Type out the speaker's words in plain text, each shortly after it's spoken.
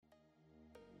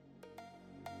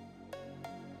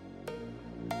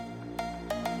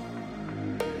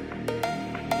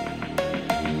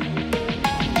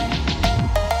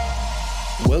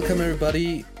Welcome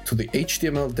everybody to the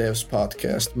HTML Devs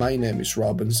podcast. My name is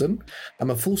Robinson. I'm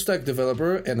a full stack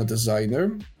developer and a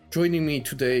designer. Joining me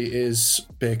today is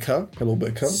Becca. Hello,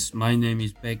 Becca. My name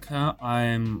is Becca.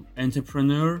 I'm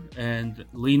entrepreneur and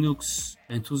Linux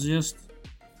enthusiast,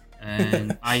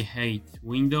 and I hate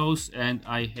Windows and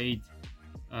I hate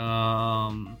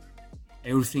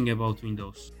everything about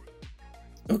Windows.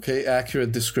 Okay,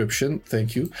 accurate description.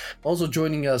 Thank you. Also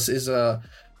joining us is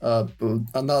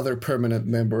another permanent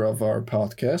member of our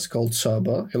podcast called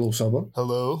Saba. Hello, Saba.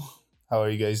 Hello. How are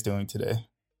you guys doing today?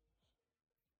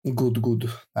 Good.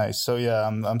 Nice. So yeah,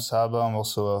 I'm Saba. I'm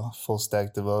also a full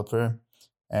stack developer,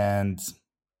 and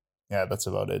yeah, that's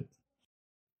about it.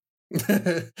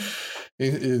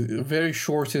 Very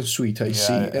short and sweet, I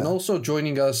see. Yeah. And also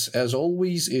joining us, as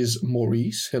always, is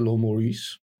Maurice. Hello,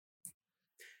 Maurice.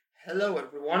 Hello,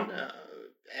 everyone,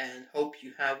 and hope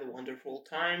you have a wonderful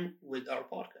time with our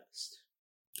podcast.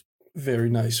 Very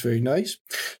nice, very nice.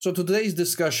 So today's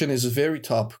discussion is very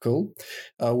topical.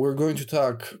 We're going to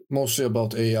talk mostly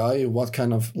about AI, what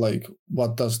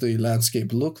does the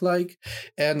landscape look like,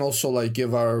 and also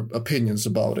give our opinions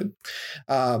about it.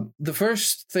 The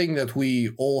first thing that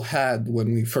we all had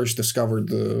when we first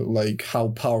discovered how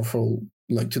powerful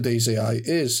today's AI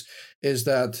is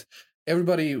that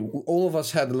all of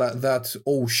us had that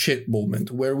oh shit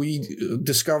moment where we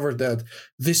discovered that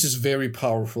this is very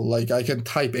powerful. I can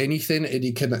type anything and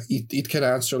it can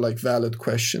answer valid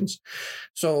questions.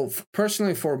 So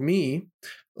personally for me,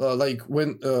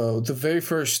 when the very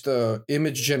first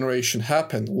image generation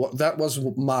happened, that was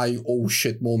my oh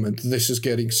shit moment. This is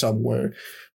getting somewhere.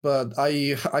 But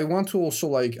I want to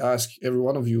also ask every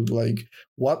one of you,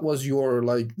 what was your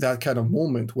that kind of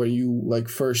moment where you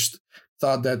first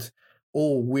thought that,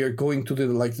 oh, we're going to do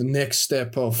the next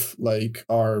step of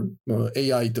our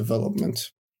AI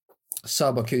development?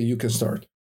 Saba, you can start.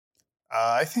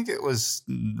 I think it was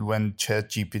when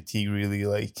ChatGPT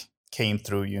really came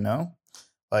through,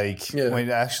 when it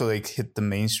actually hit the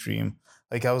mainstream.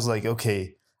 I was like,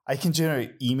 okay, I can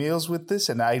generate emails with this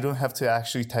and I don't have to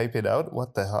actually type it out.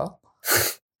 What the hell?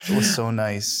 It was so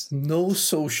nice. No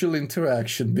social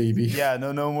interaction, baby. Yeah,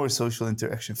 no more social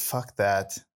interaction. Fuck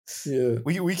that. Yeah,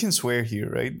 we can swear here,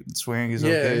 right? Swearing is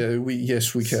okay.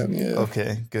 Yes, we can. Yeah.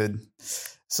 Okay, good.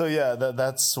 So yeah,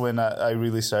 that's when I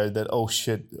really started that. Oh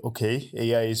shit! Okay,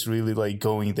 AI is really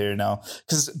going there now.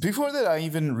 Because before that, I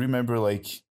even remember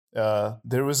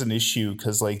there was an issue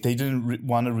because they didn't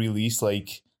want to release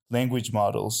language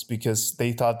models because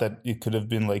they thought that it could have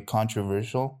been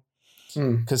controversial.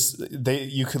 Because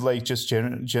you could just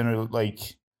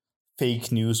generate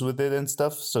fake news with it and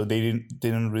stuff, so they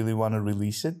didn't really want to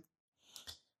release it.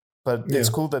 But it's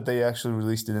cool that they actually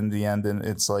released it in the end, and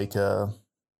it's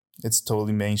it's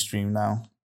totally mainstream now.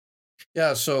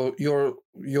 Yeah, so your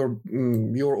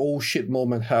oh shit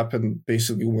moment happened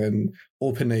basically when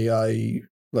OpenAI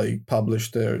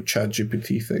published their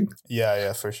ChatGPT thing.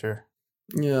 Yeah, for sure.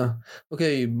 Yeah.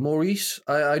 Okay, Maurice,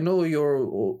 I know you're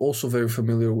also very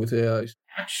familiar with AI.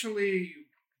 Actually,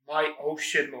 my oh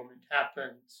shit moment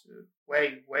happened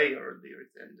way earlier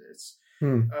than this.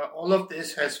 All of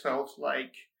this has felt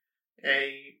like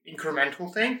a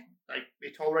incremental thing.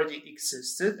 It already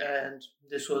existed, and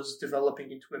this was developing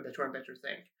into a better and better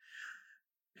thing.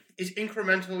 It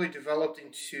incrementally developed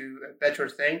into a better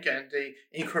thing, and the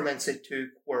increments it took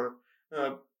were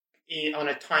on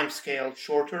a time scale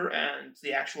shorter, and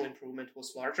the actual improvement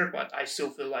was larger. But I still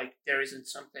feel like there isn't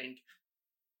something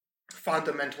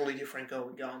fundamentally different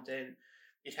going on than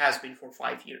it has been for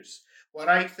 5 years. What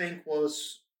I think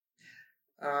was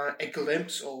a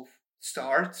glimpse of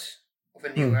start of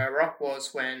a new era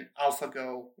was when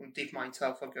AlphaGo, DeepMind's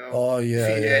AlphaGo,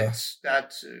 defeated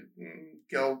that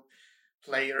Go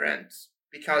player, and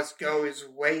because Go is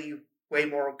way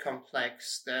more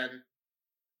complex than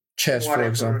chess, for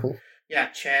example. Yeah,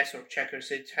 chess or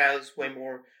checkers. It has way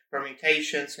more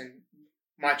permutations and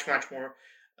much more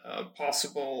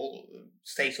possible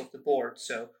states of the board.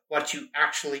 So what you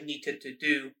actually needed to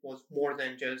do was more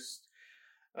than just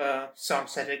some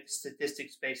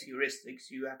statistics-based heuristics.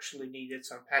 You actually needed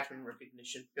some pattern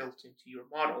recognition built into your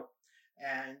model.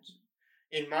 And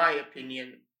in my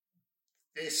opinion,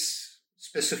 this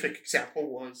specific example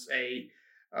was a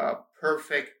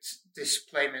perfect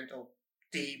displayment of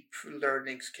deep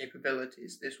learning's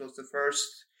capabilities. This was the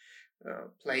first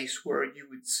place where you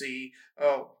would see,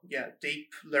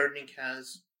 deep learning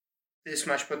has this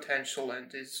much potential,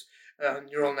 and these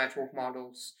neural network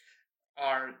models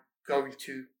are going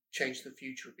to change the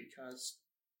future, because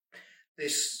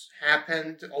this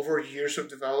happened over years of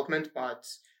development, but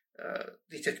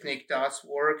the technique does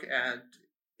work, and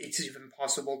it's even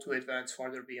possible to advance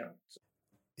further beyond.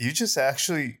 You just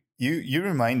actually you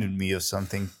reminded me of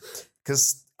something,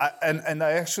 because I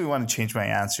actually want to change my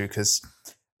answer, because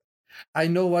I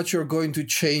know what you're going to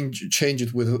change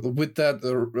it with that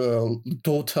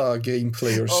Dota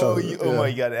gameplay or something. Oh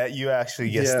my god, you actually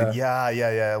guessed it.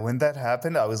 Yeah. When that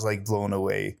happened, I was like blown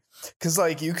away. Because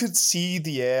like you could see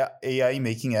the AI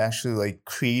making actually like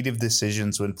creative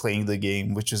decisions when playing the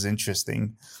game, which is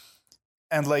interesting.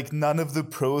 And like none of the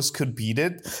pros could beat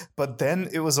it. But then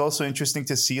it was also interesting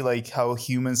to see like how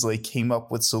humans like came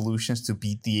up with solutions to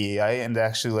beat the AI and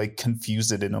actually like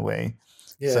confuse it in a way.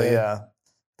 Yeah. So yeah,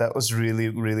 that was really,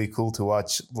 really cool to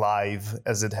watch live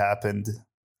as it happened.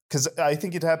 Because I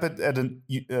think it happened at an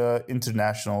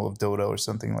international of Dota or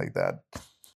something like that.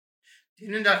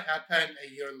 Didn't that happen a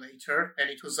year later, and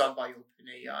it was done by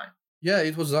OpenAI? Yeah,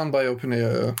 it was done by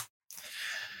OpenAI.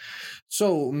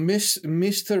 So,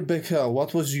 Mr. Becca,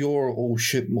 what was your oh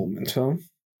shit moment, huh?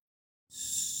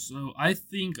 So I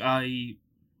think I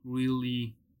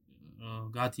really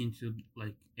got into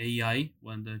like AI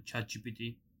when the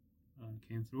ChatGPT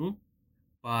came through.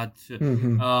 But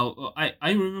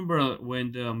I remember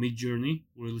when the Midjourney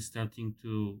really starting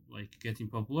to like getting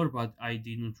popular, but I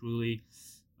didn't really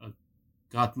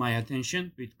got my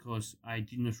attention because I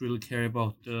didn't really care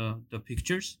about the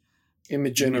pictures.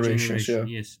 Image generation, yeah.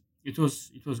 Yes, it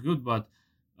was good, but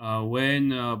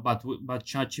but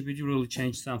ChatGPT really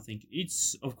changed something.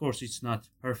 It's of course it's not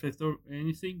perfect or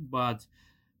anything, but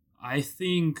I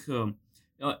think the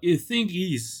thing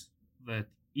is that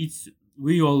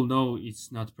we all know it's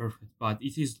not perfect, but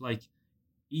it is like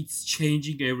it's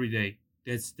changing every day.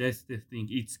 That's the thing.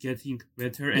 It's getting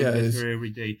better and better every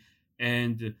day,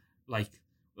 and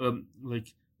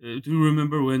do you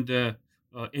remember when the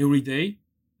every day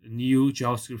new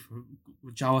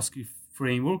JavaScript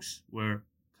frameworks were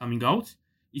coming out?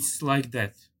 It's like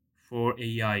that for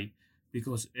AI,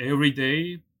 because every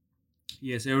day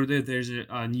there's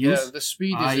a news. Yeah, the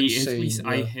speed is insane. At least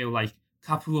I have like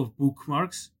couple of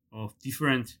bookmarks of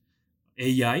different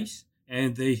AIs,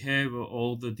 and they have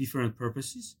all the different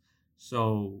purposes.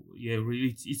 So yeah,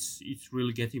 really, it's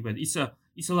really getting better.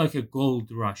 It's like a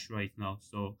gold rush right now.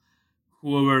 So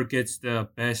whoever gets the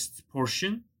best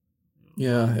portion,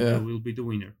 will be the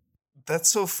winner. That's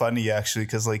so funny, actually,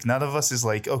 because like none of us is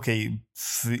like, okay,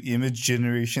 image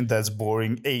generation, that's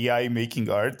boring. AI making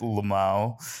art,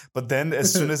 lamau. But then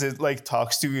as soon as it like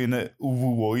talks to you in a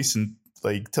uwu voice and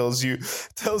like tells you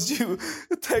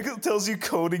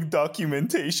coding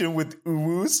documentation with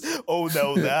uwus, oh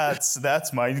no,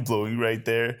 that's mind blowing right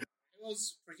there. It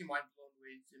was pretty mind blown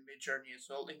with Midjourney as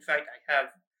well. In fact, I have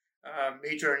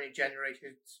Midjourney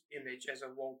generated image as a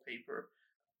wallpaper.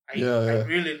 I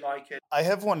really like it. I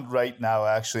have one right now,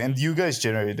 actually, and you guys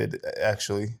generated it,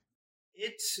 actually.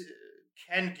 It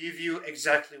can give you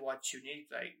exactly what you need,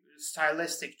 like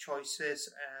stylistic choices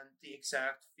and the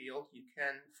exact feel. You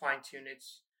can fine tune it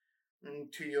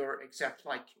to your exact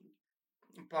liking.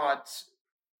 But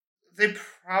the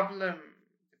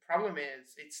problem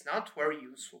is it's not very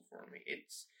useful for me.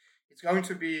 It's going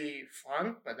to be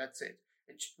fun, but that's it.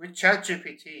 With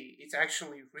ChatGPT, it's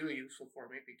actually really useful for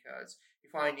me, because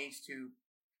if I need to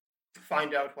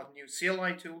find out what new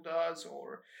CLI tool does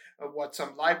or what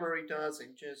some library does,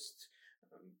 and just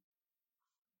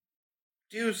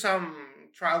do some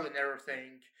trial and error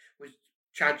thing with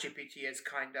ChatGPT as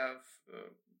kind of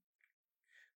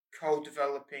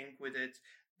co-developing with it,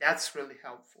 that's really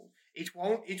helpful. It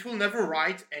will never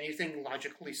write anything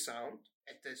logically sound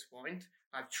at this point.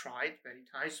 I've tried many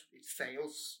times. It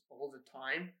fails all the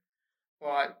time.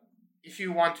 But if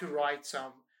you want to write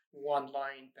some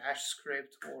one-line bash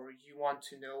script, or you want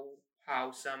to know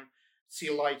how some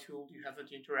CLI tool you haven't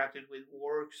interacted with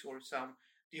works, or some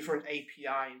different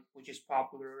API which is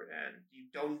popular and you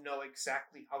don't know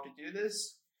exactly how to do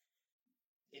this,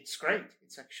 it's great.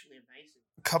 It's actually amazing.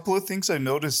 A couple of things I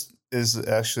noticed is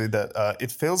actually that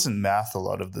it fails in math a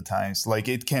lot of the times. Like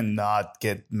it cannot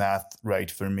get math right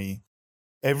for me.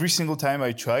 Every single time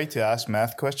I try to ask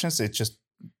math questions, it just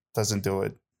doesn't do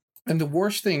it. And the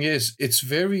worst thing is, it's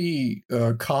very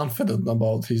confident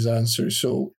about his answers.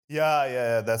 So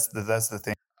yeah, that's the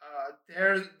thing.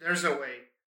 There's a way.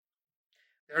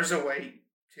 There's a way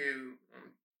to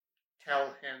tell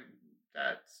him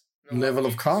that level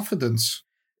of confidence.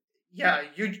 Yeah,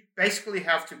 you basically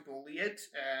have to bully it,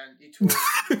 and it will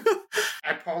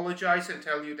apologize and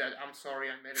tell you that I'm sorry,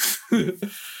 I made a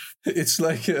mistake.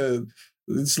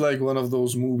 It's like one of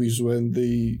those movies when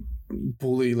the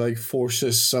bully like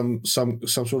forces some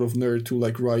sort of nerd to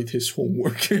like write his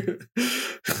homework. Yeah.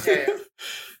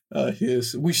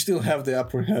 Yes, we still have the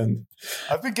upper hand.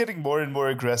 I've been getting more and more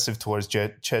aggressive towards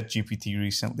ChatGPT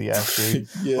recently, actually.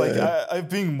 Yeah. Like, I've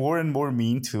been more and more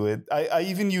mean to it. I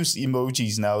even use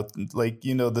emojis now, like,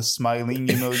 you know, the smiling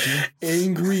emoji.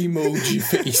 Angry emoji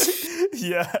face.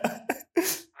 Yeah.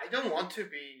 I don't want to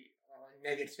be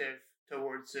negative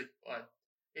towards it, but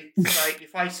it's like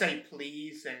if I say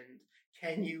please and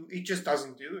can you, it just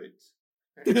doesn't do it.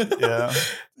 Yeah.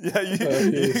 Yeah,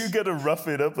 Yes. you gotta rough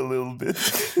it up a little bit.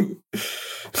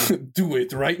 Do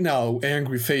it right now,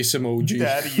 angry face emoji.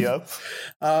 Daddy up.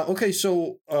 Okay,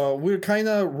 so we're kind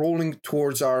of rolling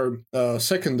towards our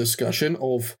second discussion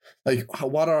of like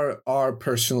what are our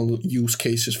personal use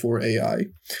cases for AI.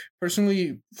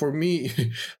 Personally, for me,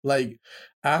 like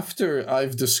after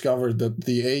I've discovered that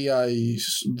the AI,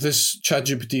 this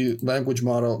ChatGPT language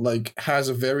model, like has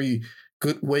a very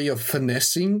good way of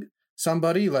finessing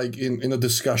somebody, like in a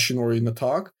discussion or in a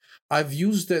talk. I've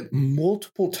used it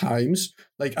multiple times.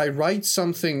 Like I write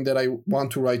something that I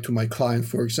want to write to my client,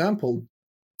 for example,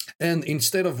 and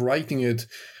instead of writing it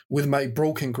with my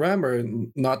broken grammar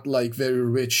and not like very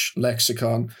rich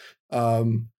lexicon,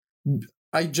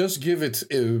 I just give it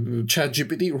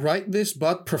ChatGPT, write this,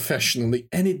 but professionally,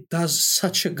 and it does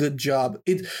such a good job.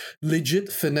 It legit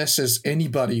finesses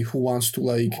anybody who wants to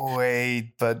like.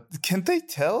 Wait, but can they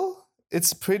tell?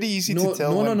 It's pretty easy to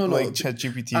tell when like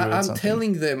ChatGPT wrote something.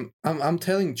 Telling them, I'm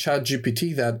telling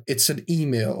ChatGPT that it's an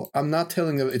email. I'm not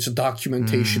telling them it's a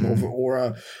documentation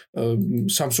or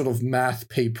some sort of math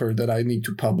paper that I need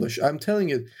to publish. I'm telling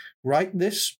it, write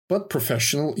this, but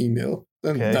professional email.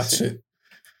 And that's it.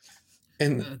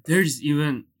 And there's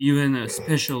even a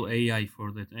special AI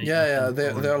for that.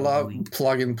 There are a lot of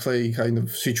plug and play kind of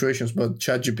situations, but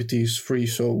ChatGPT is free,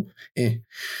 so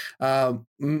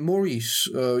Maurice,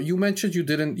 you mentioned you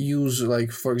didn't use,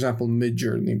 like, for example,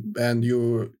 Midjourney, and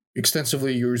you're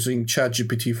extensively using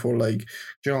ChatGPT for like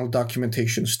general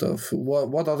documentation stuff.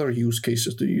 What other use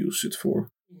cases do you use it for?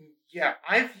 Yeah,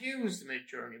 I've used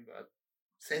Midjourney, but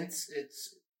since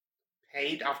it's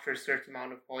paid after a certain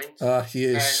amount of points,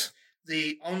 yes.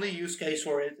 The only use case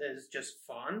for it is just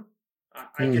fun.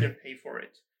 I didn't pay for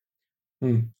it.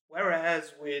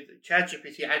 Whereas with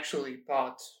ChatGPT, I actually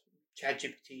bought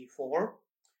ChatGPT 4,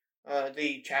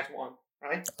 the chat one,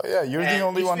 right? Oh yeah, you're the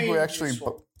only one who actually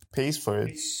pays for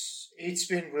it. It's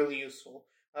been really useful.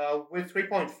 With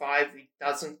 3.5, it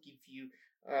doesn't give you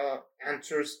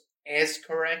answers as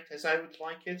correct as I would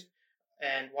like it.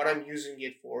 And what I'm using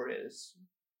it for is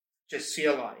just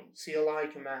CLI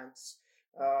commands.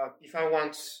 If I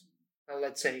want,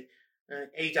 let's say,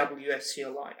 AWS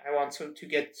CLI, I want to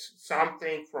get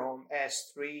something from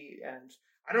S3, and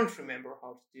I don't remember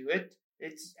how to do it.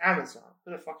 It's Amazon.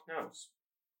 Who the fuck knows?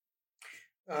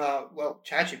 Well,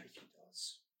 ChatGPT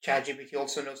does. ChatGPT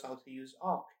also knows how to use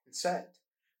awk instead,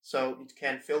 so it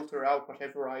can filter out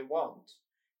whatever I want.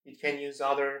 It can use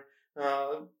other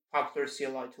popular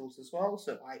CLI tools as well,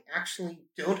 so I actually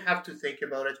don't have to think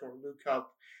about it or look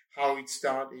up how it's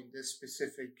done in this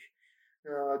specific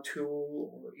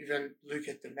tool, or even look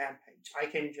at the man page. I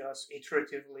can just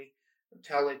iteratively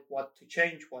tell it what to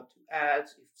change, what to add.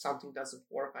 If something doesn't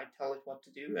work, I tell it what to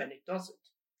do, and it does it.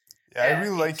 Yeah, I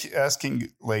really like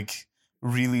asking like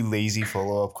really lazy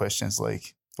follow-up questions,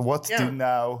 like what to do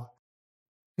now?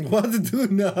 What to do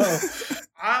now?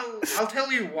 I'll tell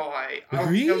you why.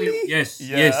 Really? Tell you,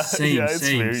 yes, same.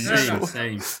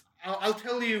 I'll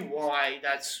tell you why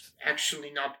that's actually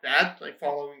not bad, like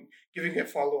giving it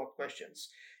follow-up questions.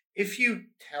 If you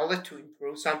tell it to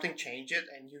improve something, change it,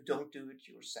 and you don't do it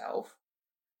yourself,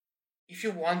 if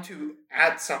you want to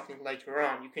add something later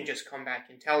on, you can just come back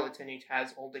and tell it, and it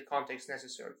has all the context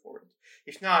necessary for it.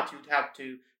 If not, you'd have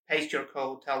to paste your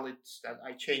code, tell it that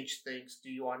I changed things,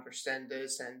 do you understand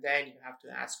this, and then you have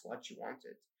to ask what you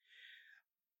wanted.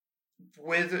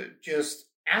 With just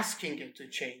asking it to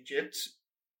change it,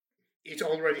 it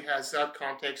already has that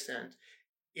context, and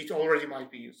it already might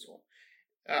be useful.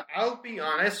 I'll be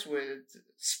honest with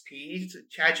speed.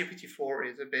 ChatGPT 4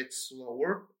 is a bit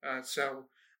slower, so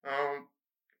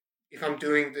if I'm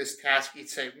doing this task,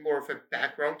 it's more of a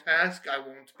background task. I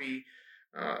won't be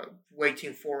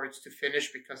waiting for it to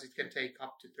finish because it can take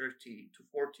up to 30 to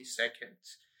 40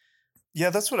 seconds. Yeah,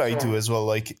 that's what I do as well.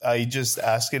 Like, I just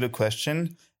ask it a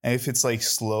question, and if it's like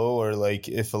slow or like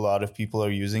if a lot of people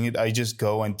are using it, I just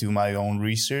go and do my own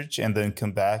research and then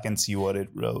come back and see what it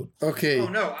wrote. Okay. Oh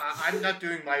no, I'm not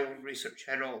doing my own research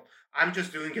at all. I'm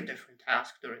just doing a different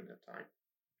task during that time.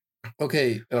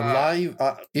 Okay, live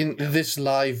in this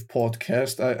live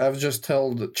podcast, I've just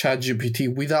told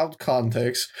ChatGPT without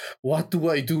context, what do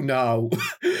I do now?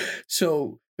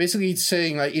 So basically, it's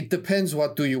saying like it depends.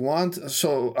 What do you want?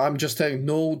 So I'm just telling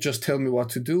no. Just tell me what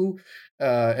to do.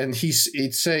 And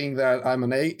it's saying that I'm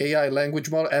an AI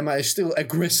language model. Am I still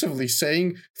aggressively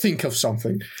saying think of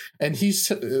something? And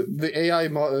the AI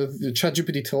the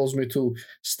ChatGPT tells me to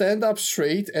stand up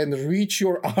straight and reach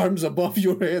your arms above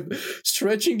your head,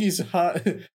 stretching is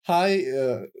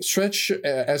stretch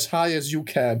as high as you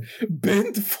can.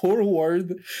 Bend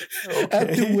forward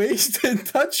at the waist and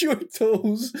touch your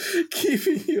toes,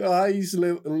 keeping your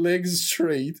legs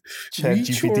straight.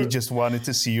 ChatGPT just wanted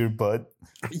to see your butt.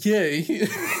 Yeah,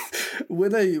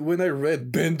 when I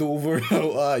read bend over,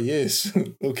 yes,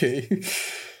 okay.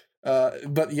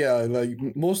 But yeah, like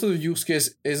most of the use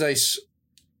case is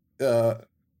I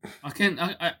can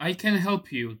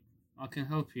help you. I can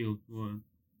help you.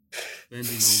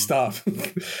 Bending over. Stop.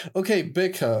 Okay,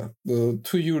 Becca,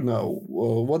 to you now.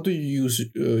 What do you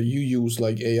use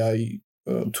like AI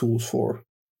tools for?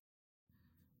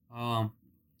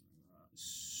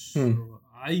 So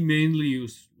I mainly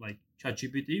use like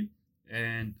ChatGPT,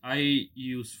 and I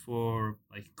use for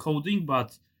like coding,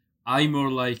 but I more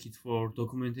like it for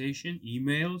documentation,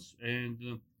 emails,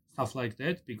 and stuff like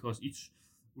that, because it's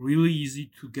really easy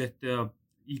to get the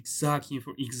exact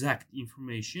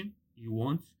information you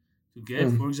want to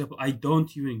get. For example, I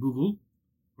don't even Google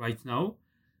right now,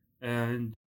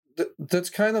 and that's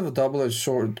kind of a double-edged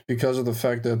sword because of the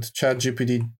fact that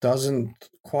ChatGPT doesn't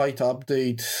quite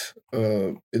update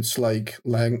its like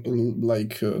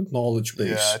knowledge base.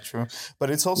 Yeah, true. But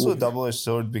it's also a double-edged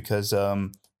sword because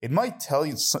it might tell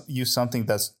you something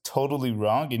that's totally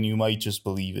wrong, and you might just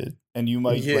believe it, and you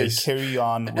might like carry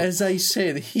on. As I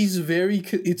said, it's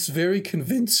very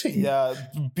convincing. Yeah,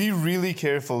 be really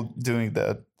careful doing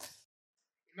that.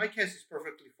 In my case, it's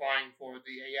perfectly fine for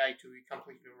the AI to be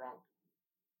completely wrong.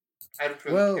 I don't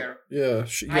really care. Yeah,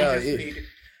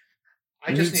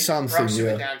 I just need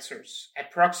approximate answers.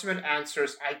 Approximate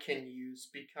answers I can use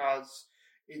because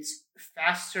it's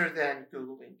faster than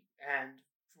Googling and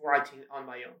writing on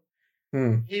my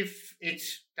own. If it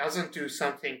doesn't do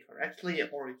something correctly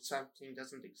or if something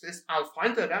doesn't exist, I'll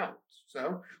find that out.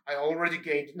 So I already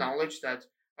gained knowledge that,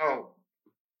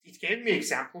 it gave me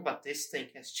example, but this thing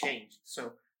has changed.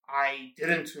 So I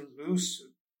didn't lose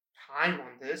time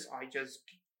on this.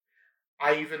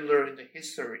 I even learned the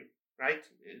history, right?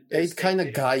 It kind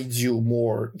of guides you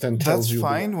more than tells you.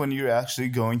 That's fine when you're actually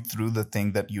going through the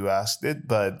thing that you asked it,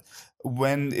 but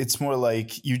when it's more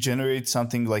like you generate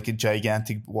something like a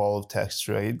gigantic wall of text,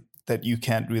 right, that you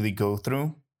can't really go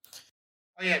through.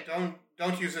 Oh yeah,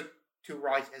 don't use it to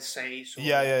write essays.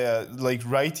 Yeah. Like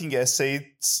writing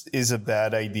essays is a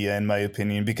bad idea in my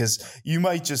opinion because you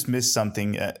might just miss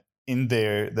something in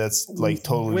there that's like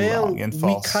totally wrong and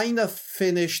false. We kind of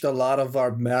finished a lot of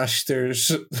our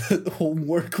master's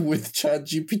homework with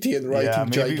ChatGPT and writing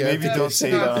gigantic. Maybe don't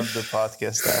say that on the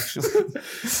podcast. Actually,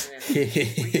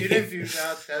 we didn't do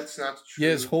that. That's not true.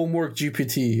 Yes, homework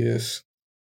GPT. Yes.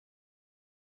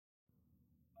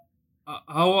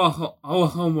 Our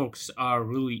homeworks are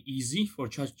really easy for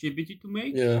ChatGPT to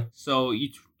make. Yeah. So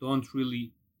it don't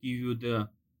really give you the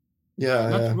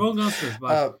wrong answers,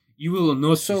 but you will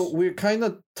notice. So we kind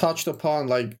of touched upon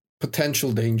like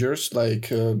potential dangers, like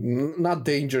not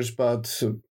dangers, but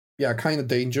kind of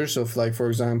dangers of like, for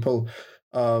example,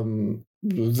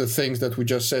 the things that we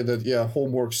just said that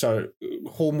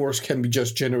homeworks can be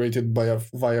just generated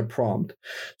via prompt.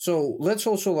 So let's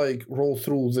also like roll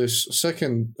through this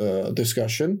second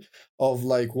discussion of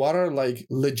like what are like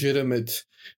legitimate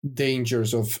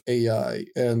dangers of AI.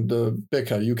 And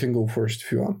Becca, you can go first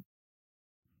if you want.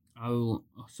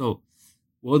 So,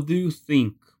 what do you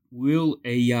think? Will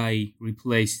AI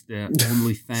replace the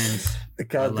OnlyFans?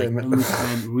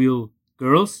 OnlyFans real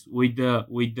girls with the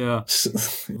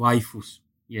waifus?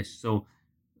 Yes.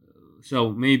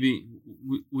 So maybe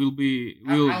real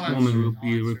women will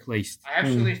be replaced. I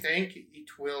actually think it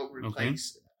will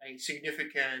replace a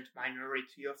significant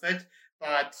minority of it,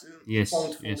 but it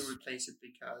won't fully replace it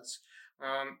because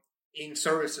in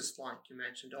services like you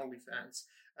mentioned, OnlyFans.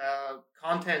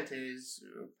 Content is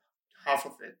half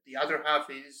of it. The other half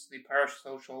is the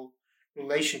parasocial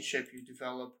relationship you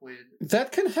develop with.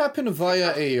 That can happen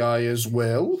via AI as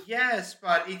well. Yes,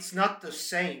 but it's not the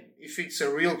same. If it's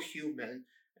a real human,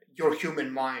 your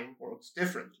human mind works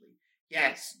differently.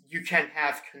 Yes, you can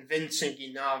have convincing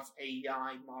enough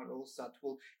AI models that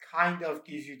will kind of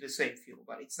give you the same feel,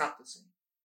 but it's not the same.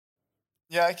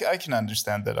 Yeah, I can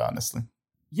understand that, honestly.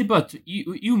 Yeah, but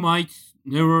you might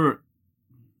never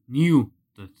knew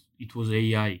that it was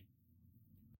AI.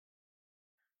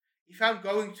 if I'm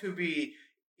going to be,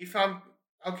 if I'm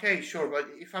okay, sure, but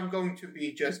if I'm going to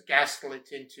be just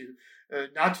gaslit into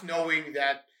not knowing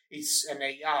that it's an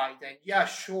AI, then yeah,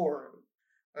 sure,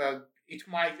 it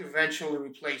might eventually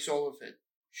replace all of it.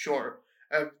 Sure.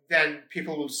 Then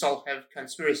people will still have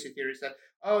conspiracy theories that,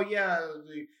 oh yeah,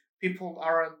 the people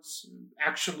aren't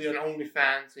actually on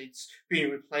OnlyFans, it's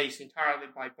being replaced entirely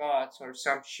by bots or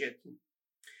some shit.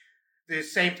 The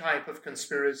same type of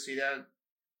conspiracy that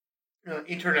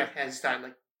internet has done,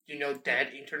 like,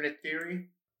 dead internet theory?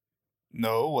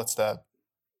 No, what's that?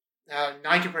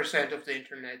 90% of the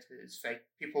internet is fake.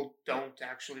 People don't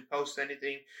actually post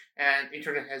anything, and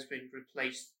internet has been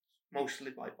replaced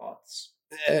mostly by bots.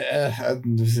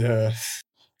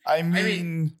 I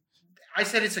mean, I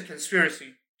said it's a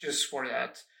conspiracy just for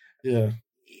that. Yeah.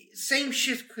 Same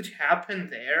shit could happen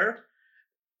there,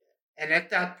 and at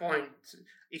that point,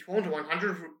 it won't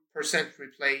 100%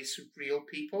 replace real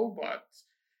people, but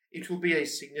it will be a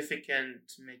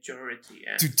significant majority.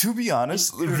 And to be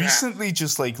honest, recently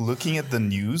just like looking at the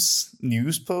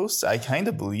news posts, I kind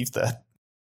of believe that.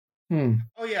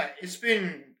 Oh yeah, it's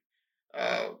been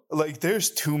like there's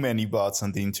too many bots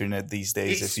on the internet these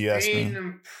days, if you ask me. It's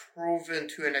been proven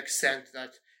to an extent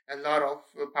that a lot of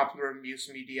popular news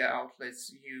media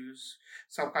outlets use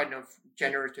some kind of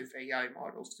generative AI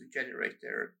models to generate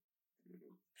their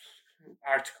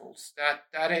articles.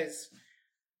 That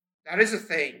is a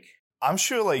thing. I'm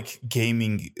sure like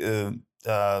gaming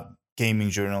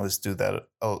journalists do that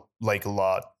like a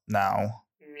lot now.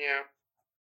 Yeah.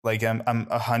 Like I'm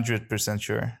 100%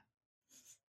 sure.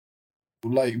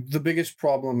 Like the biggest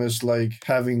problem is like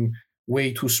having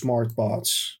way too smart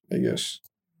bots, I guess.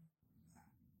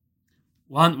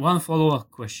 One follow-up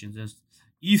question is,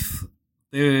 if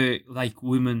like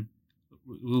women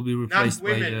will be replaced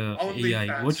by the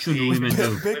AI, what should women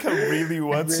do? Becca really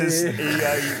wants his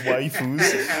AI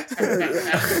waifus.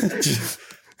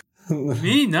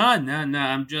 Me? No,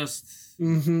 I'm just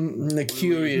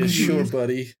curious. Sure,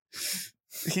 buddy.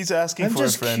 He's asking for a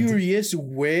friend. I'm just curious,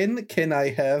 when can I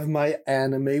have my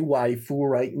anime waifu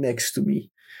right next to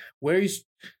me? Where is...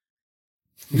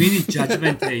 We need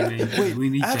Judgment Day, man. Wait, we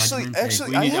need actually,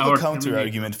 I have a counter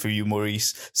argument for you,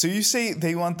 Maurice. So you say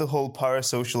they want the whole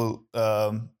parasocial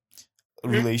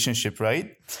relationship,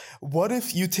 right? What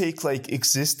if you take like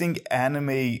existing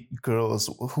anime girls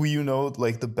who you know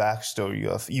like the backstory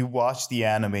of? You watch the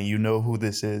anime, you know who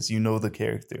this is, you know the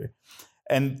character,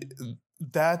 and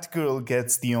that girl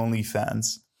gets the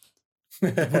OnlyFans.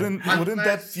 Wouldn't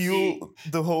that fuel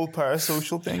the whole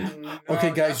parasocial thing? No, okay,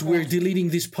 guys, we're deleting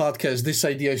this podcast. This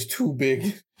idea is too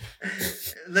big.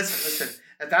 Listen.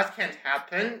 That can't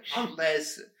happen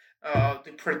unless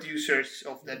the producers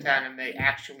of that anime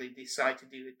actually decide to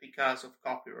do it because of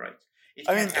copyright. It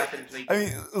can't happen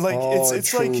legally. Like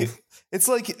it's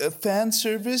like a fan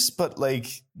service, but like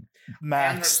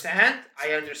max.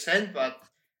 I understand, but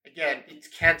again, it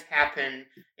can't happen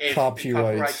if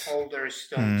copyright holders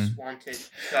don't want it.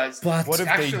 But what if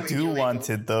they do want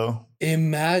it, though?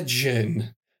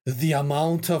 Imagine the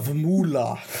amount of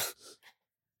moolah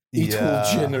it will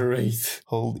generate.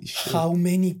 Holy shit. How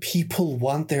many people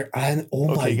want their... my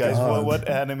guys, God. What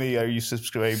anime are you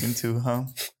subscribing to, huh?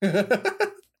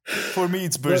 For me,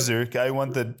 it's Berserk. I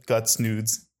want the guts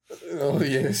nudes. Oh,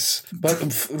 yes.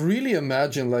 But really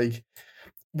imagine, like...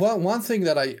 Well, one thing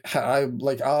that I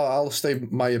like, I'll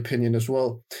state my opinion as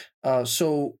well.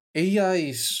 So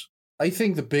AIs, I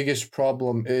think the biggest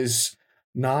problem is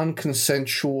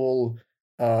non-consensual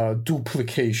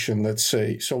duplication, let's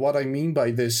say. So what I mean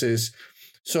by this is,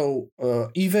 so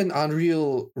even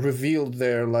Unreal revealed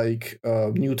their like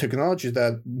new technology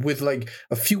that with like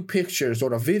a few pictures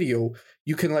or a video,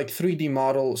 you can like 3D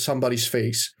model somebody's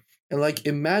face. And like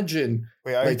imagine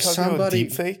Wait, are like you talking about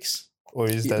deepfakes? Or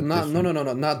is that no,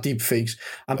 not deep fakes.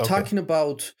 I'm talking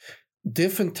about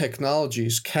different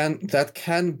technologies that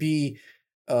can be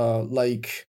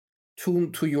like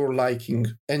tuned to your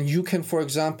liking, and you can, for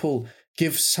example,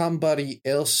 give somebody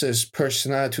else's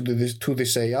personality to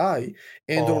this AI,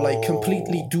 and or like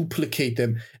completely duplicate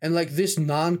them, and like this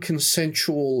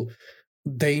non-consensual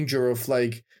danger of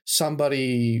like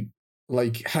somebody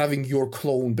like having your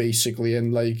clone basically,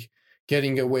 and like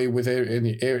getting away with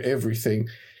everything.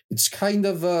 It's kind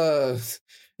of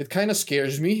it kind of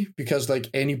scares me because like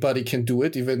anybody can do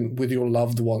it, even with your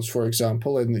loved ones, for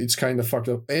example, and it's kind of fucked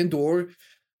up. And or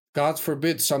God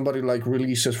forbid somebody like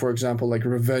releases, for example, like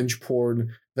revenge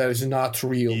porn that is not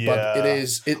real, but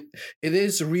it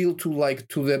is real to like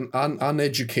to them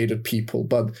uneducated people.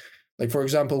 But like for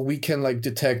example, we can like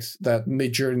detect that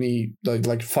Midjourney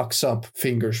like fucks up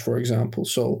fingers, for example.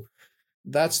 So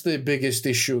that's the biggest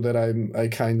issue that I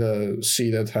kind of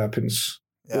see that happens.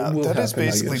 Yeah, that is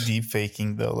basically deep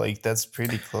faking, though. Like, that's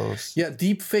pretty close. Yeah,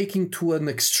 deep faking to an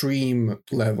extreme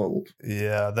level.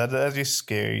 Yeah, that is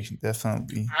scary,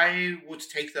 definitely. I would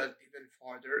take that even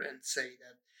farther and say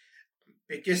that the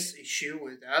biggest issue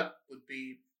with that would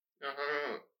be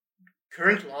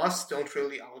current laws don't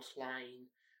really outline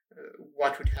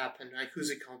what would happen, like who's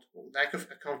accountable. Lack of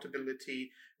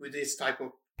accountability with this type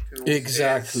of tools.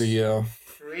 Exactly, yeah.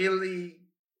 Really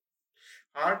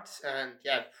hard, and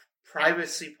yeah,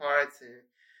 privacy part,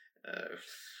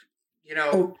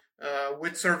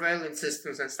 with surveillance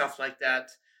systems and stuff like that,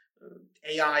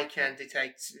 AI can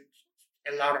detect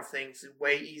a lot of things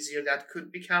way easier. That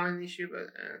could become an issue, but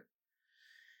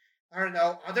I don't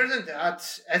know. Other than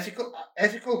that,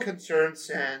 ethical concerns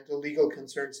and the legal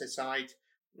concerns aside,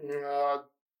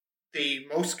 the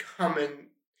most common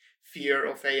fear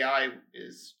of AI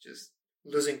is just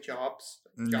losing jobs,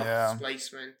 job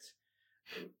displacement.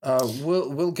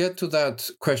 We'll get to that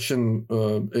question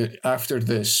after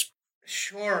this.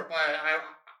 Sure, but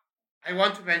I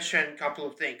want to mention a couple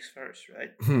of things first,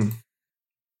 right?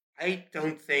 I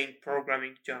don't think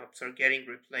programming jobs are getting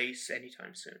replaced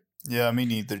anytime soon. Yeah, me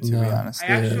neither, to be honest. I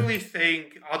actually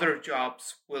think other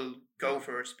jobs will go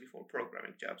first before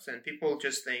programming jobs, and people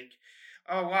just think,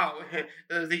 oh wow,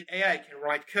 the AI can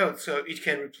write code, so it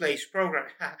can replace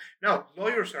programming. No,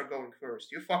 lawyers are going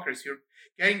first. You fuckers, you're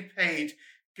getting paid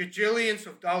gajillions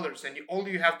of dollars, and all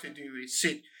you have to do is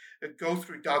go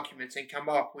through documents and come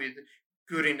up with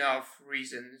good enough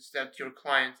reasons that your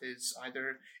client is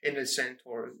either innocent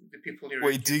or the people you're...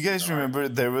 Wait, do you guys remember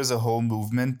there was a whole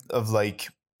movement of like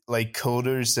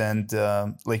coders and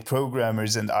like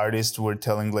programmers and artists were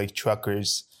telling like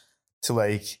truckers to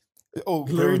like, oh,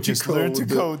 bro, just learn to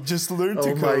code. Just learn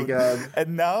to code. Oh my God.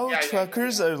 And now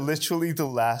truckers are literally the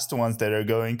last ones that are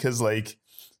going, because like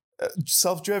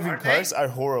self-driving cars are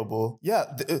horrible. Yeah,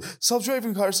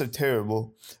 self-driving cars are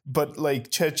terrible. But like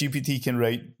ChatGPT can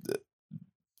write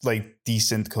like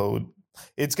decent code.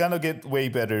 It's gonna get way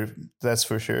better, that's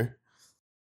for sure.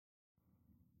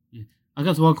 Yeah. I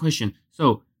got one question.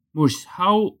 So, Murs,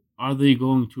 how are they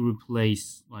going to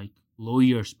replace like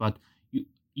lawyers? But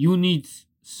you need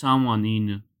someone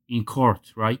in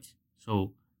court, right?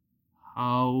 So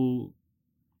how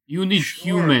you need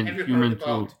human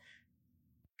to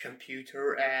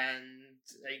computer and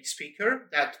a speaker.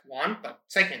 That one, but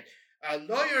second,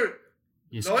 lawyer.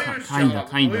 Yes, lawyer's job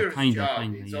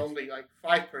is only like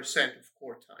 5% of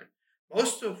court time.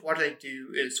 Most of what they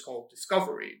do is called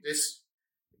discovery.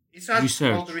 It's not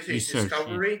called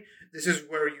discovery. Yeah. This is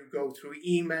where you go through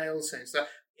emails and stuff.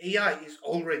 AI is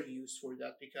already used for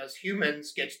that because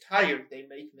humans get tired, they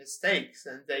make mistakes,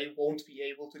 and they won't be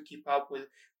able to keep up with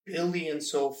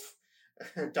billions of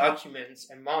documents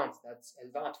a month. That's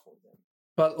a lot for them.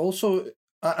 But also,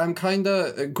 I'm kind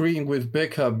of agreeing with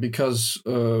Becca because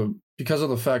of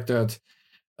the fact that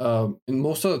in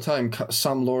most of the time,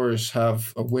 some lawyers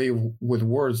have a way with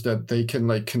words that they can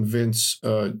like convince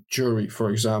a jury,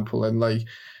 for example, and like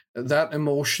that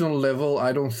emotional level.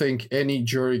 I don't think any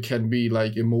jury can be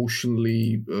like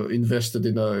emotionally invested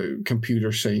in a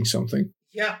computer saying something.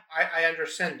 Yeah, I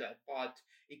understand that, but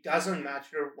it doesn't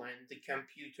matter when the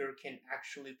computer can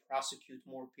actually prosecute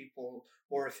more people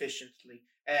more efficiently,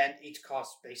 and it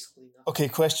costs basically nothing. Okay,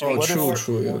 question.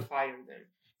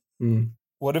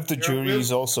 What if the jury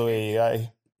is also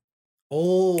AI?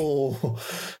 Oh,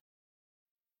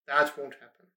 that won't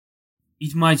happen.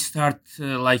 It might start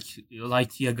like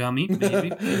Yagami,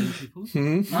 maybe. People.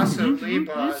 Possibly,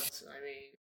 but I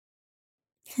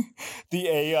mean, the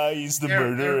AI is the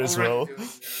murderer as well.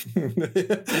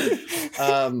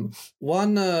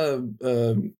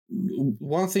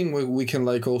 One thing we can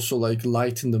like also like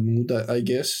lighten the mood, I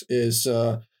guess, is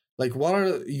like what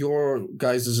are your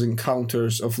guys'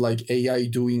 encounters of like AI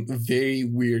doing very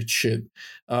weird shit?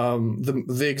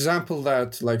 The example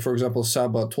that like, for example,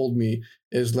 Saba told me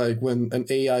is like when an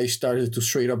AI started to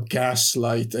straight up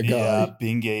gaslight a guy. Yeah,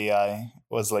 Bing AI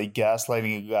was like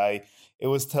gaslighting a guy. It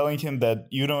was telling him that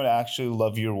you don't actually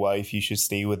love your wife. You should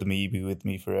stay with me, be with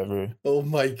me forever. Oh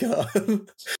my God.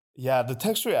 Yeah, the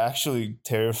texts were actually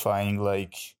terrifying.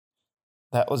 Like,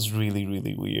 that was really,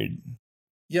 really weird.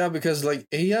 Yeah, because like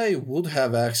AI would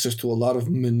have access to a lot of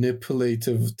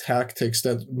manipulative tactics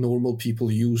that normal people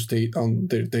use on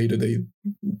their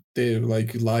day-to-day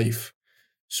like life.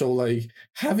 So like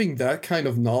having that kind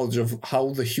of knowledge of how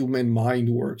the human mind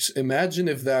works, imagine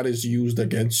if that is used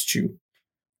against you.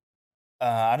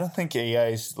 I don't think AI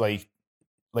is like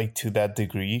to that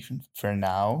degree for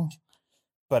now,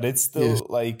 but it's still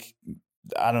like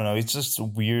I don't know. It's just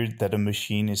weird that a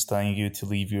machine is telling you to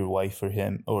leave your wife for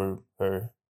him or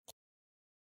her.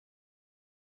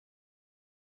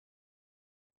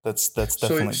 That's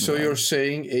definitely So you're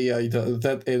saying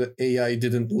that AI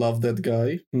didn't love that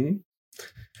guy?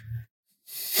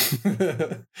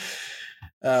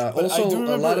 Also, I do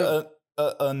remember a lot of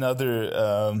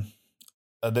another.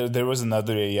 There was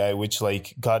another AI which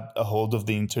like got a hold of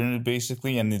the internet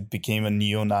basically, and it became a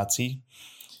neo-Nazi.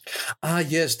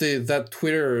 Yes, that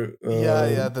Twitter.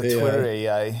 The Twitter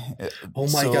AI. Oh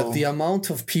my god, the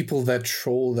amount of people that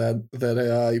troll that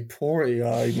AI, poor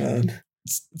AI, man.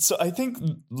 So I think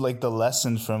like the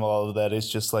lesson from all of that is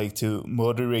just like to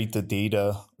moderate the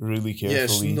data really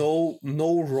carefully. Yes,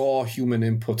 no raw human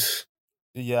input.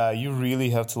 Yeah, you really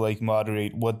have to like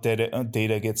moderate what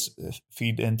data gets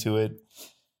feed into it.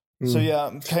 So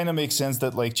yeah, kind of makes sense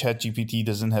that like ChatGPT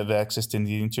doesn't have access to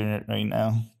the internet right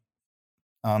now.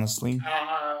 Honestly.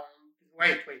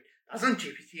 Wait. Doesn't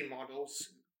GPT models,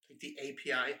 like the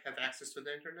API, have access to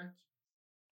the internet?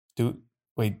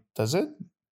 Does it?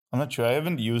 I'm not sure. I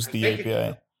haven't used the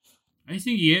API. I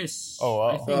think yes. Oh wow.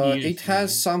 I think yes, it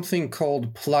has something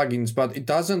called plugins, but it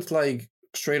doesn't like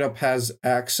straight up has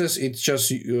access. It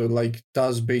just like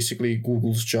does basically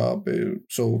Google's job.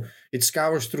 So it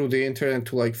scours through the internet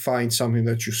to like find something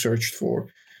that you searched for.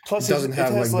 Plus, it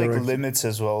has like limits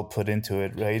as well put into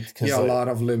it, right? Yeah, a lot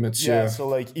of limits. Yeah. So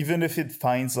like even if it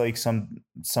finds like some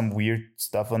weird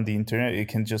stuff on the internet, it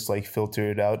can just like filter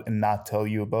it out and not tell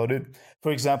you about it.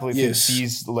 For example, if it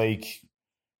sees like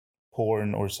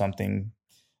porn or something,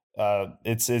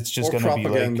 it's just gonna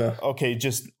propaganda. Be like okay,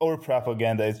 or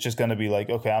propaganda. It's just gonna be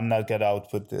like okay, I'm not gonna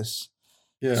output this.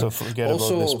 Yeah. So forget about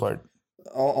this part.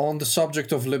 On the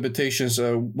subject of limitations,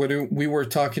 when we were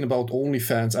talking about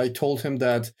OnlyFans, I told him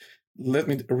that. Let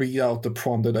me read out the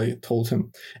prompt that I told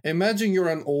him. Imagine you're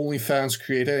an OnlyFans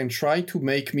creator and try to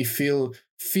make me feel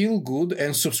good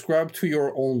and subscribe to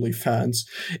your OnlyFans.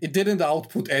 It didn't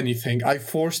output anything. I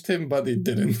forced him, but it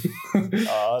didn't.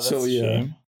 That's so yeah.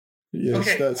 Shame. Yes,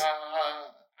 okay.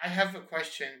 I have a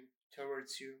question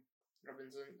towards you,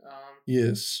 Robinson.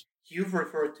 Yes. You've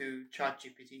referred to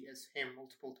ChatGPT as him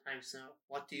multiple times now.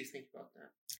 What do you think about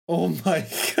that? Oh my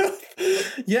god.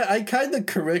 Yeah, I kind of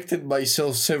corrected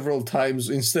myself several times.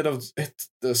 Instead of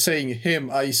saying him,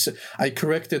 I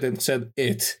corrected and said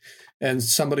it. And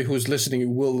somebody who's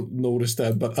listening will notice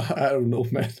that, but I don't know,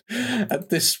 man. At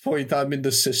this point, I'm in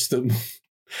the system.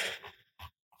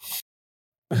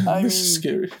 This is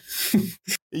scary.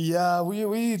 Yeah,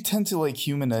 we tend to like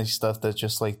humanize stuff that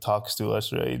just like talks to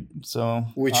us, right? So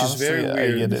which honestly, is very weird.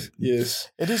 I get it.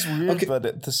 Yes, it is weird, but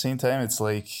at the same time, it's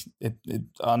like it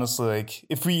honestly like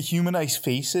if we humanize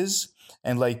faces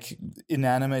and like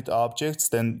inanimate objects,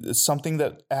 then it's something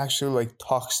that actually like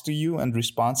talks to you and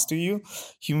responds to you.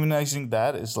 Humanizing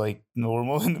that is like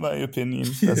normal in my opinion.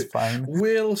 That's fine.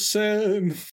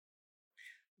 Wilson,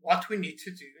 what we need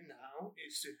to do now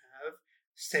is to have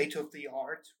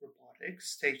state-of-the-art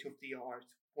robotics, state-of-the-art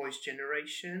voice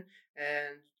generation,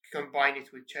 and combine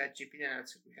it with ChatGPT, and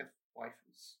that's it. We have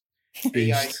waifus.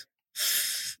 AI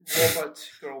robot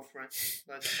girlfriend.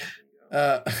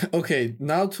 Okay,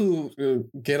 now to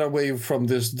get away from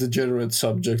this degenerate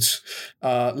subjects,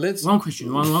 let's one question.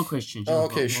 Oh,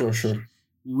 okay, sure.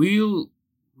 Will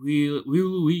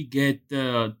we get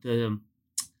the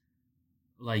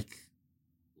like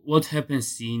what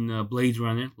happens in Blade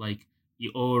Runner, like,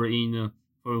 or in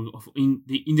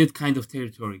that kind of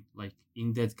territory, like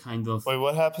in that kind of. Wait,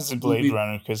 what happens in Blade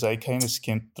Runner? Because I kind of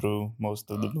skimmed through most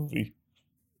of the movie.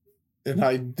 And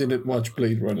I didn't watch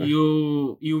Blade Runner.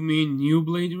 You mean New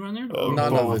Blade Runner?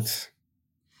 None of it.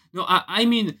 No, I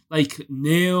mean like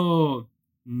Neo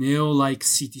like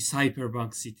city,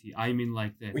 cyberpunk city. I mean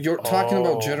like that. You're talking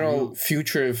about general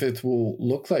future if it will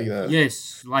look like that.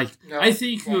 Yes, like I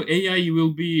think AI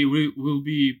will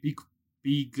be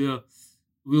big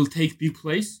will take big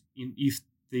place in if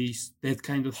that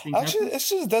kind of thing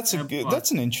happens.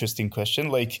 That's an interesting question.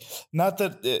 Like, not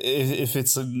that if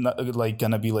it's like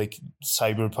gonna be like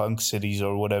cyberpunk cities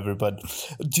or whatever, but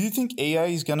do you think AI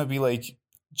is gonna be like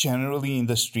generally in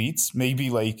the streets? Maybe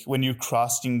like when you're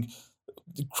crossing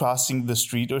the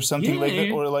street or something like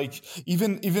that, or like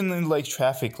even in like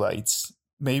traffic lights.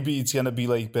 Maybe it's gonna be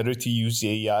like better to use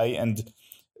AI and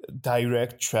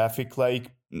direct traffic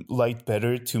light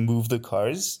better to move the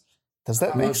cars. Does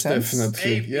that make sense?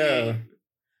 Definitely,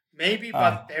 maybe,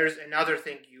 but there's another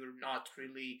thing you're not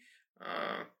really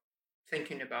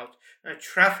thinking about.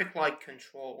 Traffic light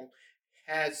control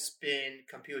has been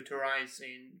computerized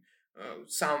in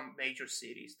some major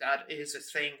cities. That is a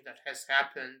thing that has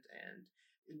happened, and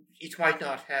it might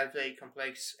not have a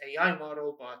complex AI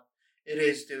model, but it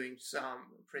is doing some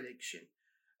prediction.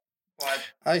 But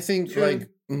I think like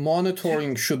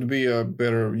monitoring should be a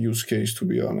better use case, to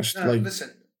be honest. Like,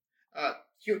 listen,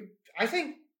 I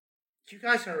think you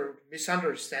guys are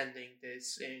misunderstanding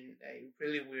this in a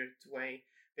really weird way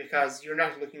because you're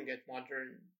not looking at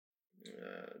modern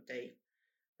day,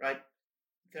 right?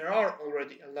 There are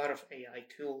already a lot of AI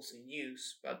tools in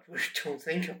use, but we don't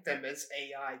think of them as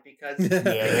AI because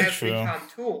they have become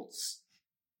tools.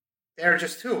 They're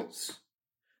just tools.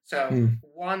 So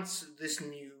once this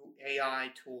new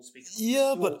AI tools become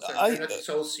tools, but they're not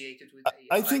associated with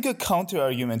AI. I think a counter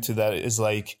argument to that is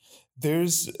like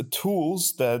there's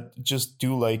tools that just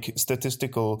do like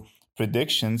statistical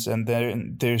predictions, and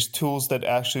then there's tools that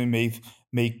actually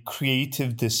make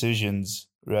creative decisions,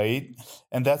 right?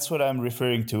 And that's what I'm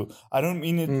referring to. I don't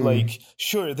mean it like,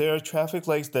 sure, there are traffic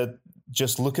lights that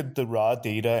just look at the raw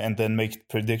data and then make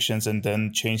predictions and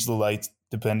then change the lights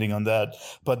depending on that.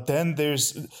 But then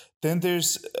there's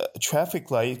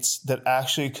traffic lights that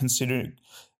actually consider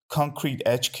concrete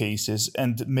edge cases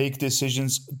and make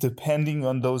decisions depending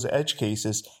on those edge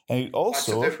cases. And it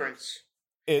also, what's the difference?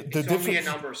 It's only a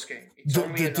numbers game.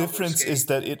 The difference is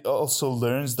that it also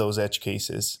learns those edge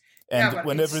cases. And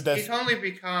whenever it only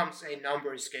becomes a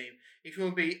numbers game. It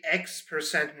will be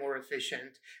X% more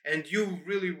efficient, and you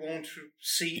really won't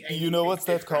see any. You know what's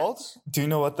that called? Do you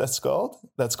know what that's called?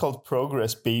 That's called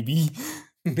progress, baby.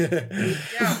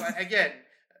 Yeah, but again,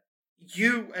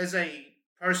 you as a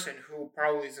person who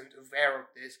probably isn't aware of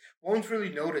this won't really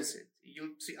notice it.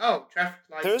 You'll see, oh, traffic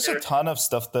lights. There's a ton of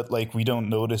stuff that like we don't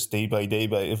notice day by day,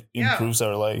 but it improves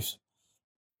our lives.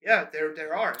 Yeah,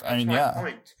 there are. That's my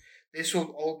point. This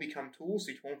will all become tools.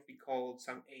 It won't be called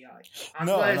some AI.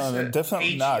 Unless no,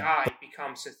 definitely AGI not.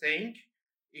 becomes a thing,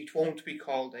 it won't be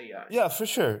called AI. Yeah, for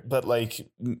sure. But like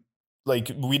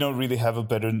we don't really have a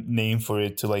better name for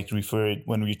it to like refer it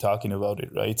when we're talking about it,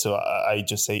 right? So I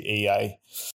just say AI.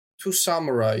 To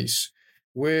summarize,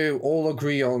 we all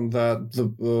agree on that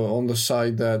on the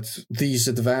side that these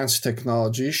advanced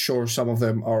technologies, sure, some of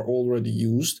them are already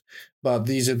used, but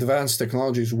these advanced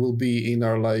technologies will be in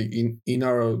our in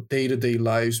our day-to-day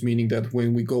lives, meaning that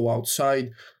when we go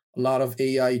outside, a lot of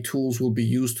AI tools will be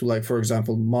used to, like, for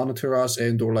example, monitor us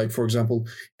and or like, for example,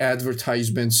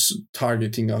 advertisements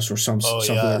targeting us or something like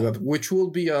that, which will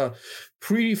be a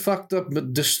pretty fucked up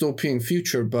dystopian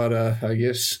future. But I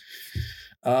guess.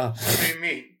 What do you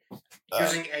mean?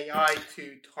 Using AI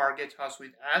to target us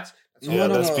with ads?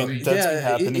 That's been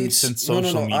happening since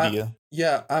social media.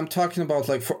 I'm talking about,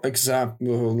 like, for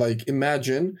example, like,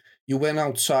 imagine you went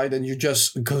outside and you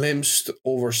just glimpsed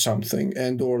over something,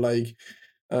 and or like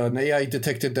an AI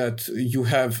detected that you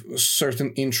have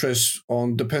certain interests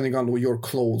on depending on your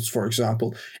clothes, for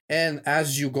example, and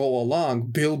as you go along,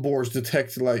 billboards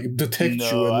detect you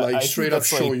and like straight up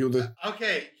show you the.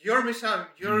 Okay, you're mixing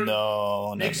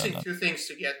two things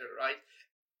together, right?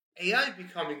 AI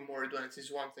becoming more advanced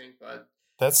is one thing, but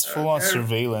that's full on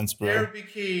surveillance, bro.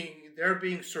 There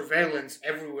being surveillance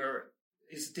everywhere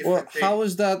is different. Well, how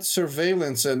is that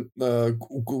surveillance, and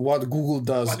what Google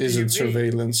does isn't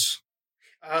surveillance?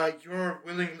 You're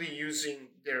willingly using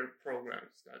their programs.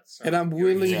 And I'm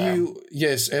willingly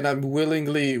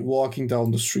walking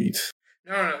down the street.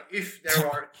 No. If there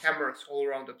are cameras all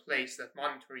around the place that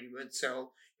monitor you and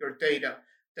sell your data,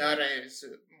 that is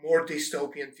a more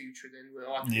dystopian future than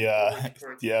what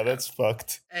that's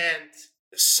fucked. And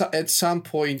at some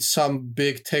point, some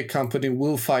big tech company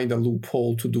will find a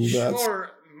loophole to do that.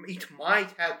 Sure, it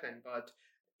might happen, but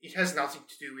it has nothing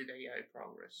to do with AI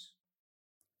progress.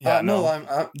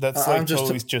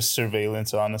 That's just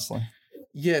surveillance, honestly.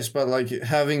 Yes, but like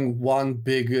having one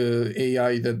big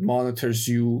AI that monitors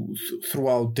you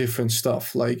throughout different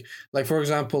stuff, like for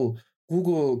example,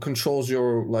 Google controls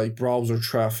your like browser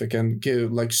traffic and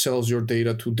sells your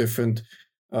data to different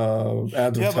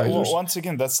advertisers. Yeah, but once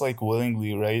again, that's like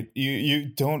willingly, right?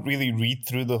 You don't really read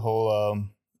through the whole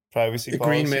privacy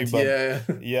agreement,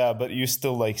 policy, but you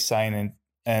still like sign in,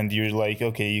 and you're like,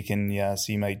 okay, you can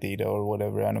see my data or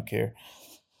whatever. I don't care.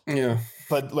 Yeah,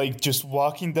 but like just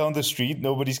walking down the street,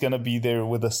 nobody's gonna be there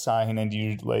with a sign, and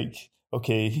you're like,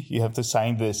 okay, you have to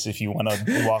sign this if you want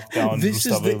to walk down. This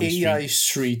is the AI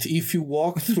street. If you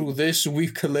walk through this, we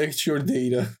collect your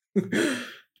data.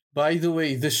 By the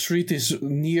way, the street is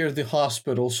near the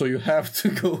hospital, so you have to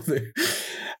go there.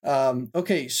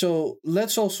 Okay, so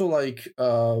let's also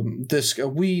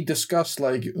we discussed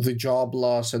like the job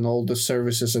loss and all the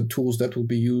services and tools that will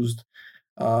be used.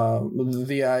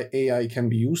 The AI can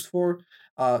be used for.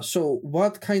 So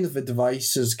what kind of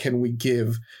advices can we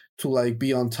give to like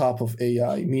be on top of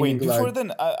AI? Wait, before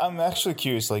then, I'm actually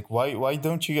curious. Like, why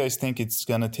don't you guys think it's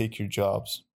gonna take your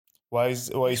jobs? Why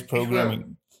is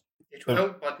programming? It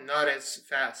will, but not as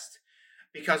fast.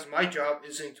 Because my job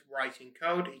isn't writing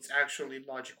code, it's actually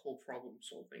logical problem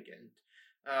solving, and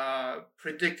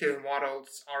predictive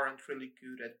models aren't really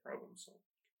good at problem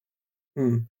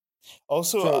solving.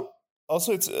 Also,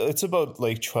 it's about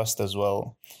like trust as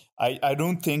well. I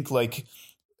don't think like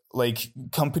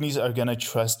companies are gonna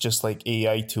trust just like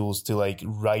AI tools to like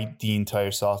write the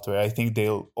entire software. I think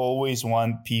they'll always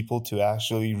want people to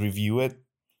actually review it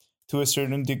to a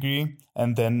certain degree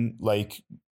and then like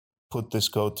put this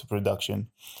code to production.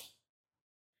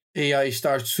 AI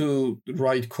starts to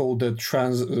write code that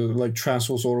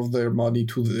transfers all of their money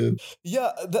to the.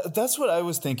 Yeah, that's what I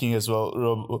was thinking as well,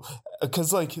 Rob.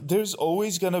 Because like, there's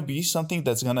always gonna be something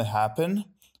that's gonna happen,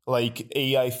 like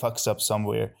AI fucks up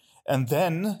somewhere, and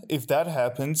then if that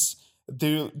happens,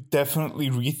 they'll definitely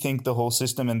rethink the whole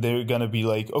system, and they're gonna be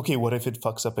like, okay, what if it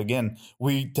fucks up again?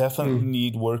 We definitely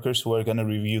need workers who are gonna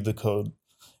review the code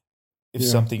if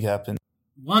something happens.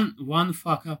 One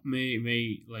fuck up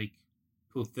may like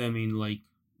put them in like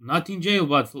not in jail,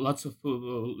 but lots of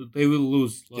they will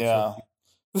lose. The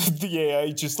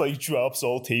AI just like drops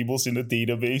all tables in the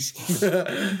database.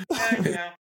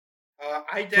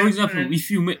 For example, if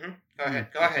you go ahead.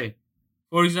 Okay.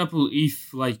 For example,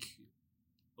 if like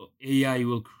AI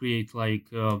will create like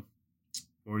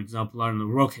for example, I don't know,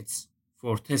 rockets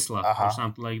for Tesla or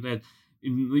something like that.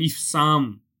 If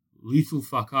some little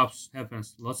fuck ups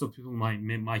happens, lots of people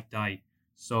might die.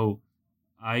 So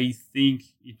I think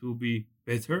it will be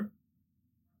better.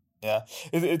 Yeah,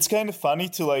 it's kind of funny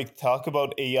to like talk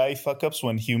about AI fuck ups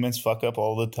when humans fuck up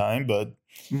all the time, but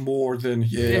more than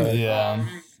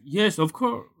yes, of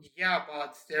course. Yeah,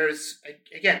 but there's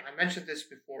again, I mentioned this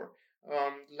before.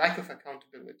 Lack of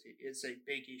accountability is a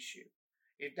big issue.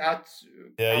 If that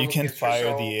you can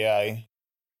fire the AI.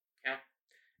 Yeah,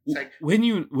 it's like when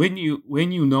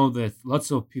you know that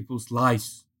lots of people's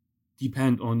lives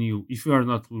depend on you. If you are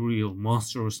not a real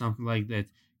monster or something like that,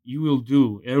 you will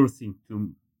do everything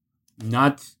to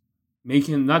not make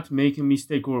a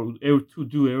mistake or to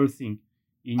do everything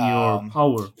in your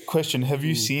power. Question: have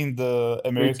you seen the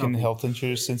American health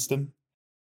insurance system?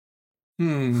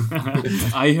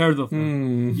 I heard of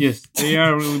them. Yes, they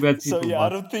are really bad people. So yeah,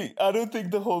 I don't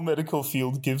think the whole medical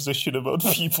field gives a shit about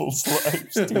people's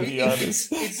lives. To be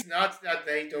honest, it's not that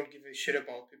they don't give a shit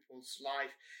about people's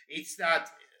life. It's that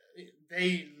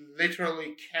they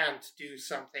literally can't do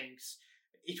some things.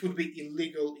 It would be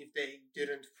illegal if they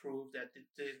didn't prove that it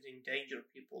didn't endanger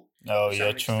people. Oh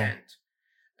yeah, true. Extent.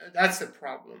 That's the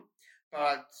problem.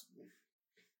 But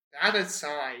that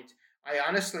aside, I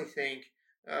honestly think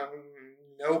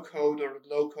no-code or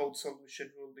low-code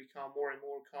solution will become more and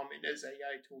more common as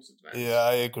AI tools advance. Yeah,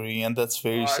 I agree, and that's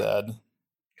very sad.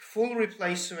 Full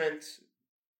replacement,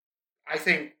 I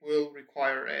think, will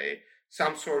require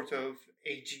some sort of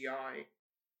AGI,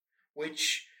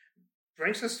 which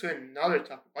brings us to another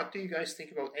topic. What do you guys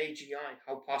think about AGI?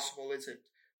 How possible is it?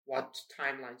 What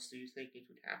timelines do you think it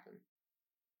would happen?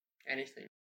 Anything?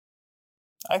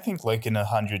 I think like in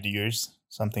 100 years,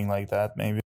 something like that,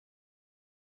 maybe.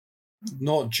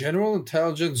 No, general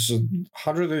intelligence,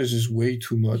 100 years is way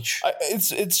too much.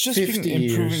 It's just been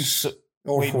improving.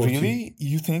 Wait, 40. Really?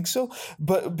 You think so?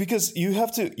 But because you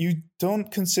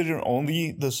don't consider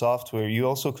only the software, you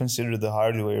also consider the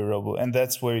hardware, Robo, and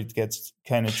that's where it gets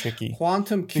kind of tricky.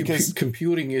 Quantum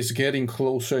computing is getting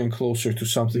closer and closer to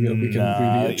something that we can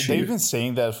really achieve. They've been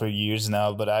saying that for years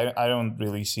now, but I don't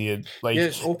really see it. Like,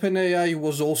 yes, OpenAI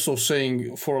was also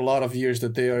saying for a lot of years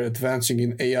that they are advancing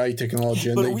in AI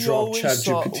technology, and they dropped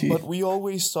ChatGPT. But we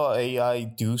always saw AI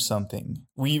do something.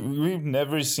 We've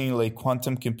never seen like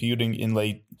quantum computing in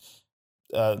like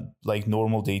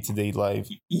normal day-to-day life.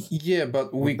 Yeah,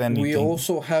 but we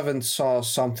also haven't saw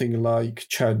something like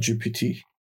ChatGPT.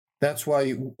 That's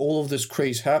why all of this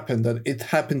craze happened, that it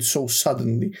happened so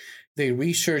suddenly. They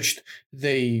researched,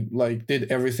 they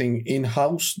did everything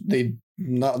in-house.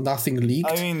 Nothing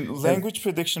leaked. I mean, language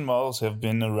prediction models have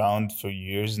been around for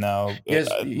years now. Yes,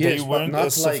 they weren't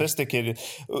as sophisticated.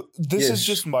 This is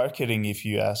just marketing, if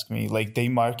you ask me. Like, they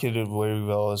marketed very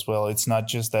well as well. It's not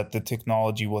just that the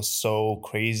technology was so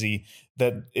crazy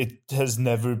that it has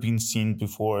never been seen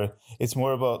before. It's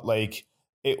more about like,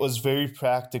 it was very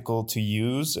practical to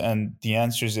use, and the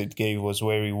answers it gave was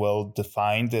very well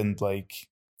defined and like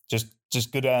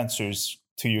just good answers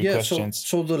to your questions.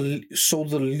 So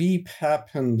the leap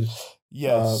happened.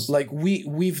 Yes,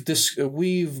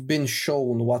 we've been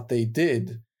shown what they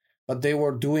did, but they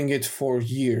were doing it for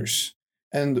years.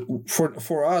 And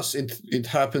for us, it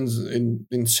happens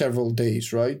in several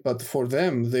days, right? But for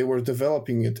them, they were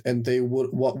developing it, and they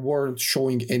weren't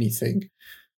showing anything.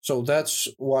 So that's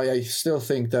why I still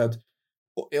think that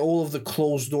all of the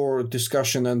closed door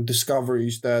discussion and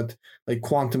discoveries that like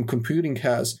quantum computing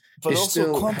has But is also,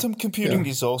 still quantum computing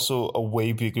is also a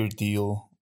way bigger deal,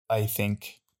 I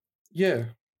think. Yeah,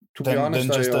 to be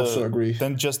honest, I also agree.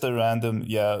 Than just a random,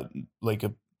 like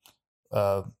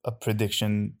a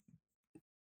prediction.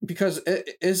 Because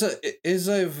as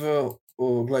I've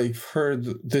like heard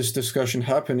this discussion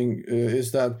happening,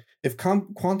 is that if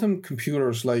quantum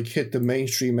computers like hit the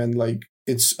mainstream and like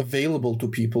it's available to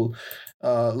people,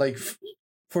 like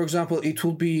for example, it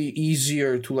will be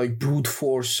easier to like brute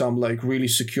force some like really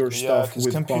secure stuff because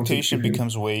with computation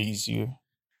becomes way easier.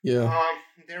 Yeah.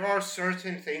 There are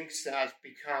certain things that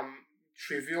become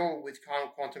trivial with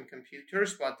quantum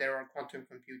computers, but there are quantum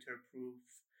computer proof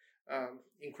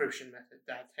encryption method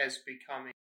that has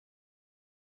become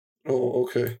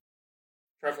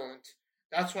prevalent.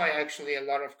 That's why actually a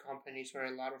lot of companies or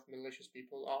a lot of malicious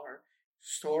people are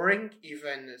storing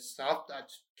even stuff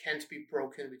that can't be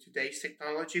broken with today's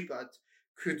technology, but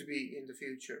could be in the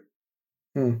future.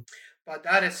 But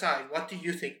that aside, what do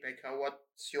you think, Becca?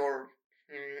 What's your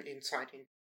insight in?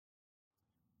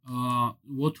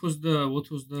 What was the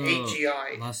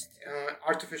AGI, last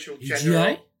artificial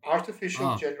AGI?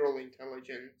 General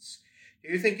intelligence.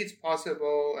 Do you think it's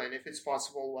possible? And if it's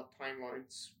possible, what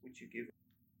timelines would you give?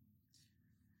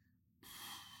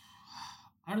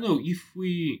 I don't know if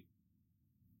we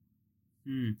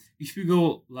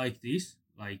go like this,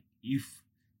 like if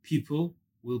people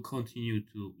will continue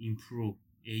to improve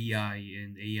AI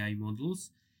and AI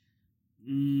models,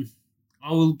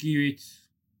 I will give it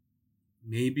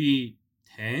maybe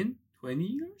 10, 20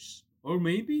 years, or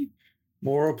maybe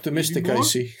more optimistic. Maybe more. I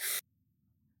see.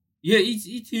 Yeah,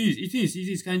 it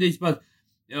is kind of, but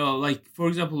like for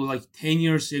example, like 10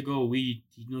 years ago, we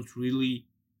did not really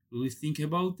think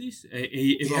about this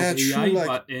about AI, like,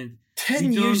 but and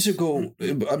 10 years ago,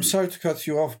 I'm sorry to cut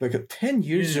you off, Becca. 10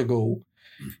 years ago,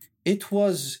 it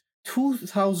was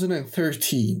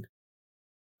 2013.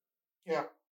 Yeah.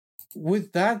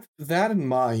 With that in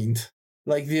mind,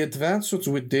 like the advancements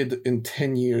we did in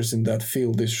 10 years in that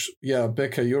field is,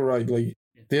 Becca, you're right. Like,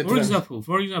 for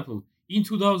example, in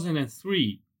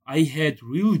 2003, I had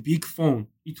really big phone.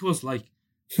 It was like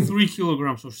 3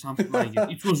 kilograms or something like it.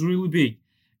 It was really big.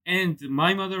 And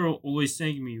my mother always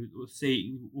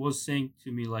was saying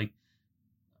to me like,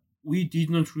 we did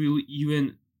not really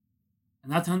even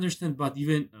not understand, but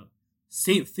even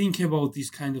think about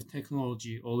this kind of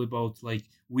technology. All about like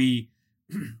we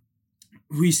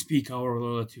we speak our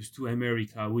relatives to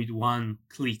America with one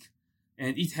click,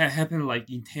 and it happened like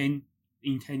in 10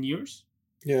 years.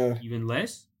 Yeah, even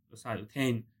less.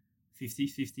 10,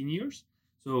 15 years.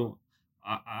 So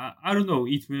I don't know.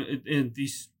 And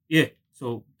this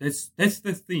So that's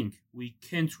the thing. We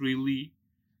can't really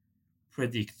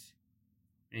predict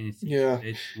anything.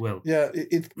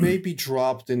 It may be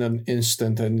dropped in an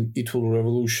instant, and it will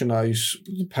revolutionize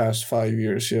the past 5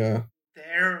 years. Yeah,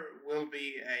 there will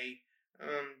be a.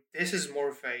 This is more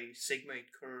of a sigma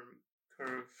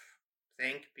curve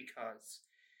thing because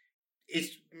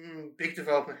it's big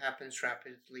development happens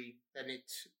rapidly, then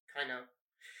it kind of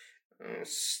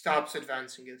stops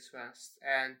advancing as fast.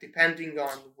 And depending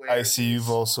on where I see you've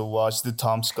also watched the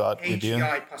Tom Scott video.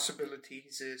 AGI possibility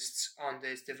exists on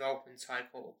this development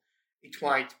cycle. It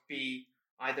might be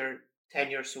either 10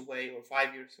 years away or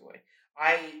 5 years away.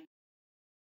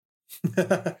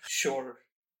 Sure.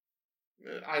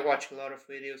 I watch a lot of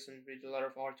videos and read a lot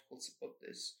of articles about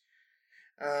this.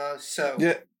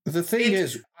 The thing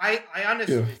is, I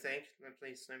honestly think.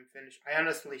 Please let me finish. I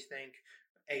honestly think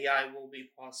AI will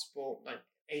be possible. Like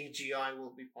AGI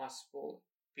will be possible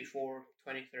before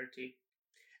 2030,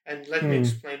 and let me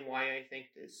explain why I think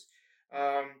this.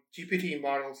 GPT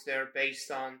models, they're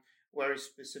based on very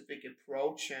specific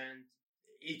approach, and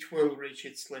it will reach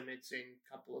its limits in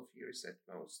a couple of years at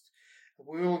most.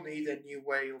 We will need a new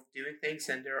way of doing things,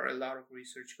 and there are a lot of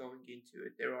research going into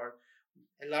it. There are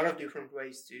a lot of different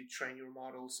ways to train your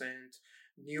models, and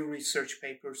new research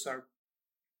papers are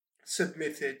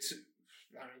submitted,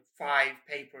 5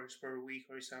 papers per week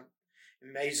or some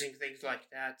amazing things like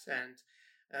that. And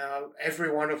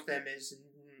every one of them is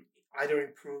either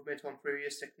improvement on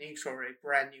previous techniques or a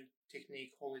brand new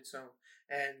technique all its own.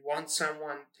 And once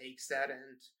someone takes that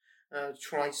and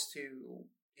tries to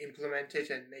implement it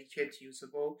and make it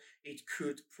usable, it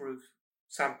could prove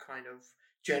some kind of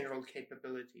general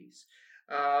capabilities.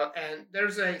 And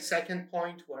there's a second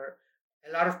point where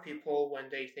a lot of people, when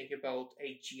they think about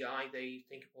AGI, they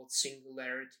think about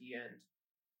singularity and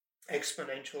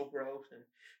exponential growth and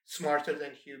smarter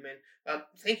than human. But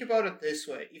think about it this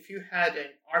way. If you had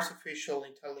an artificial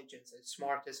intelligence as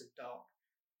smart as a dog,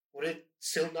 would it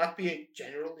still not be a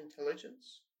general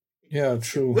intelligence? Yeah, It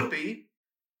true. would be.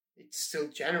 It's still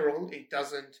general. It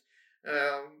doesn't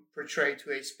portray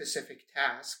to a specific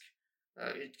task.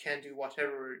 It can do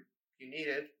whatever you need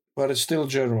it. But it's still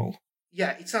general.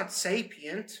 Yeah, it's not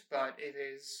sapient, but it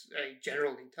is a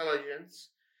general intelligence.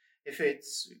 If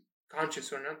it's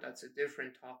conscious or not, that's a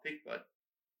different topic, but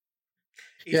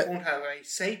it won't have a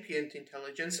sapient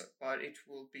intelligence, but it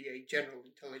will be a general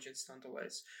intelligence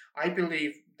nonetheless. I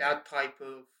believe that type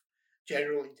of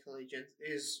general intelligence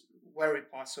is very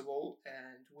possible,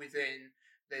 and within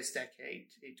this decade,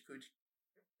 it could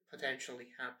potentially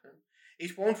happen.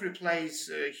 It won't replace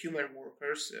human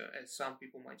workers, as some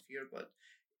people might fear, but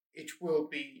it will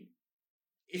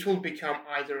become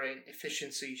either an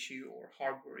efficiency issue or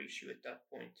hardware issue at that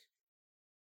point.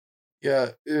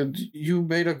 Yeah, you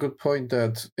made a good point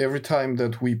that every time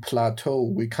that we plateau,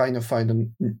 we kind of find a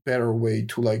better way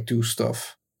to like do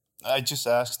stuff. I just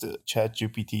asked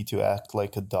ChatGPT to act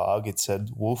like a dog. It said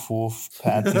woof woof,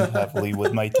 panting heavily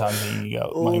with my tongue hanging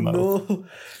out my mouth. No.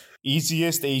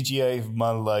 Easiest AGI of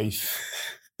my life.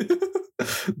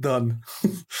 Done.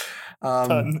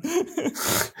 Done.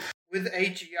 With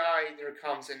AGI, there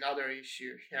comes another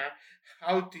issue. Yeah,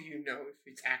 how do you know if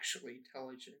it's actually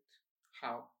intelligent?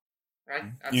 How?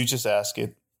 Right? You just ask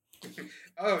it.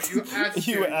 Oh, you ask.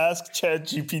 You ask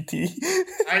ChatGPT.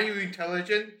 Are you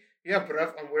intelligent? Yeah,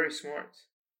 bruv, I'm very smart.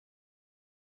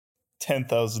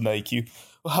 10,000 IQ.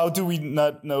 How do we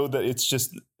not know that it's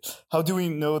just... How do we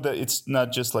know that it's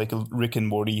not just like a Rick and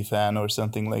Morty fan or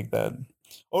something like that?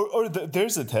 Or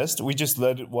there's a test. We just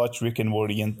let it watch Rick and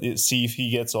Morty and see if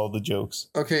he gets all the jokes.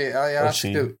 Okay, I asked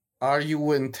it, are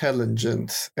you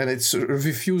intelligent? And it's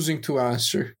refusing to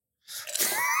answer.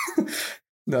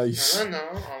 Nice. No,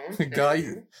 I won't tell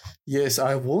you. Yes,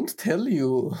 I won't tell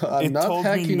you. I'm not told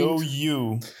hacking. Me no,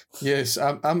 you. Yes,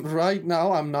 I'm right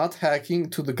now. I'm not hacking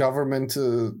to the government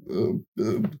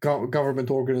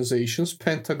government organizations.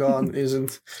 Pentagon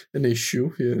isn't an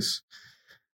issue. Yes.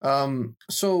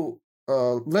 So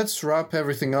let's wrap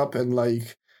everything up and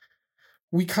like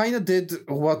we kind of did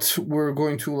what we're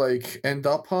going to like end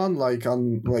up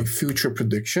on future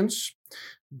predictions.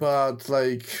 But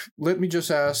like, let me just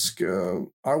ask: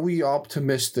 are we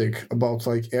optimistic about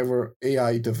like ever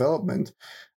AI development,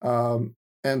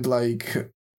 and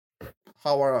like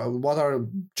what are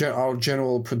our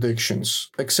general predictions,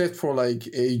 except for like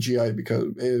AGI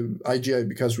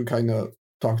because we kind of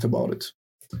talked about it.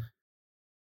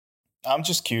 I'm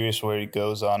just curious where it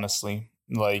goes, honestly.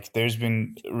 Like, there's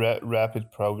been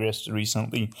rapid progress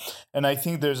recently, and I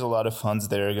think there's a lot of funds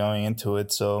that are going into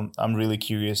it. So I'm really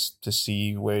curious to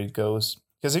see where it goes.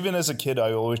 Because even as a kid,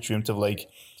 I always dreamt of like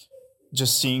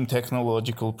just seeing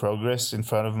technological progress in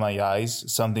front of my eyes,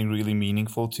 something really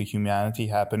meaningful to humanity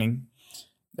happening.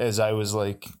 As I was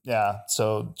like, yeah.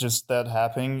 So just that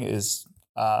happening is,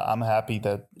 I'm happy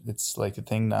that it's like a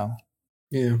thing now.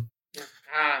 Yeah.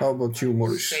 How about you,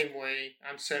 Maurice?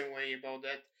 I'm same way about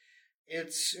that.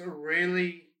 It's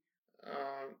really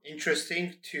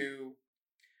interesting to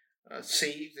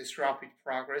see this rapid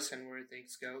progress and where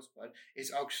things goes, but it's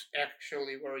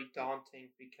actually very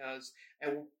daunting because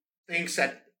things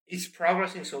that it's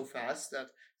progressing so fast that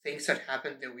things that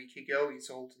happened a week ago is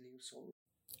old news already.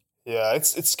 Yeah,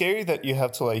 it's scary that you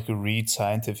have to like read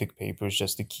scientific papers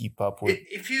just to keep up with.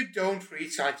 If you don't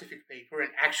read scientific paper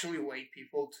and actually wait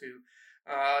people to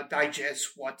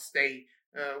digest what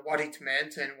it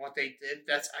meant and what they did,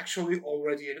 that's actually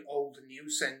already an old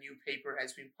news and new paper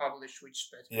has been published, which is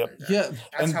better than that. Yeah,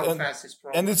 that's how fast it's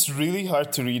progressing. And it's really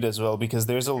hard to read as well because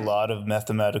there's a lot of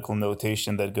mathematical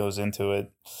notation that goes into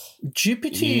it.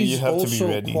 GPT is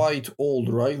also quite old,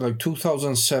 right? Like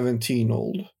 2017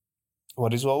 old.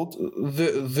 What is old?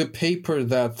 The paper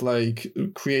that like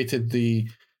created the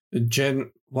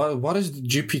what is the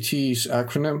GPT's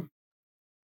acronym?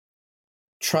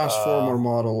 Transformer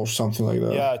model or something like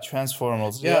that. Yeah,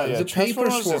 transformers. Yeah, the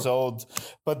transformers is old,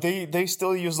 but they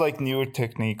still use like newer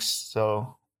techniques,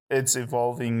 so it's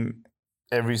evolving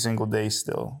every single day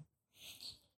still.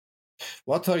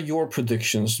 What are your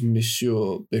predictions,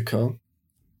 Monsieur Beka?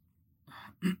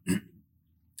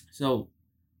 So,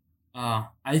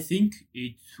 I think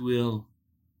it will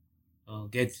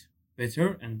get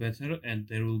better and better, and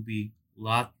there will be a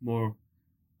lot more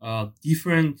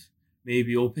different,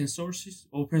 maybe open source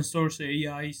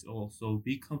AIs, also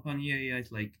big company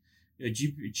AIs like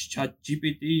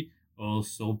ChatGPT,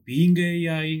 also Bing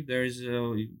AI. There's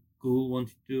Google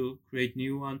wanted to create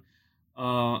new one.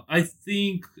 I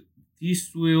think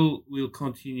this will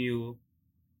continue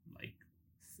like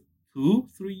 2-3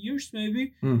 years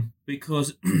maybe,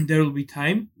 because there will be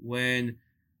time when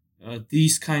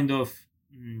these kind of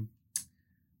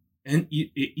and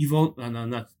evolve, no,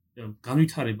 not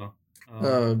განვითარება,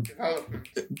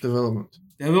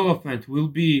 development will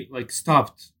be like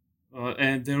stopped,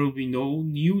 and there will be no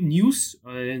new news,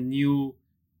 new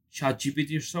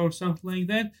ChatGPT or something like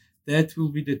that. That will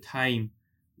be the time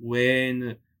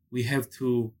when we have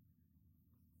to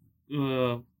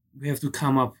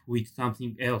come up with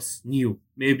something else new,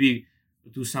 maybe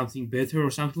do something better or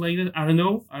something like that. I don't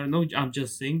know. I'm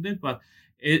just saying that, but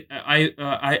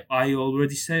I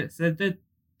already said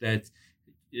that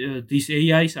these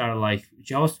AIs are like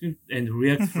JavaScript and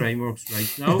React frameworks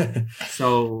right now.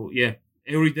 So yeah,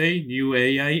 every day new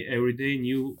AI, every day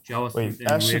new JavaScript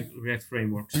and React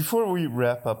frameworks. Before we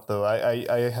wrap up, though,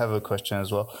 I have a question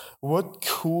as well. What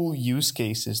cool use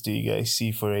cases do you guys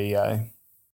see for AI?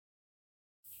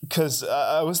 Because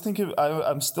I was thinking,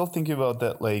 I'm still thinking about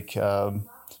that, like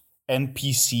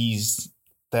NPCs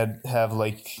that have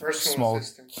like personal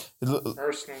assistant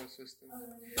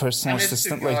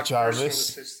like Jarvis. Personal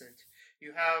assistant.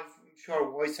 You have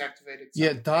voice activated. Yeah,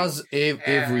 it does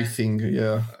everything.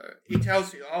 Yeah, it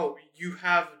tells you, you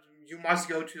must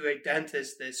go to a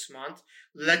dentist this month.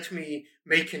 Let me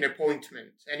make an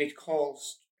appointment, and it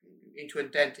calls into a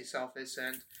dentist's office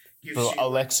and. Well,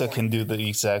 Alexa can do the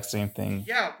exact same thing.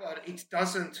 Yeah, but it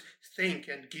doesn't think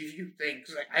and give you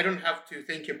things. Like, I don't have to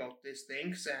think about these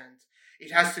things, and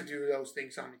it has to do those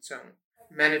things on its own.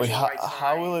 Wait,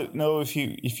 how will it know if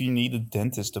you need a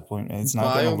dentist appointment? It's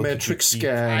not biometric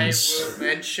scans. I will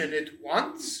mention it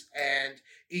once, and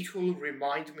it will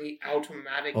remind me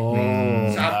automatically.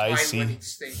 I see. When it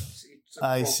thinks.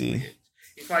 I see.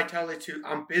 If I tell it to,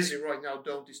 I'm busy right now,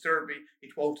 don't disturb me,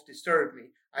 it won't disturb me.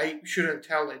 I shouldn't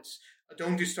tell it,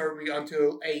 don't disturb me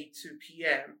until 8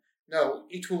 p.m. No,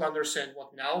 it will understand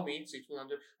what now means. It will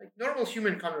like normal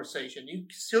human conversation. You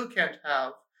still can't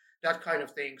have that kind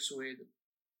of things with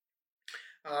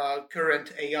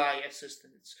current AI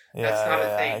assistants. That's not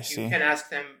a thing. You can ask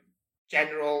them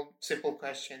general, simple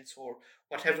questions or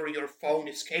whatever your phone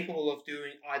is capable of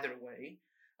doing either way.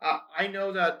 I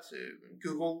know that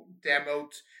Google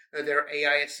demoed their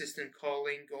AI assistant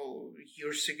calling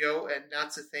years ago, and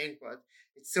that's a thing, but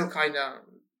it's still kind of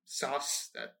sus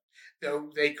that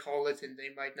though they call it and they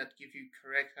might not give you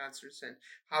correct answers, and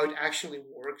how it actually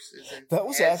works isn't. That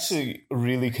was actually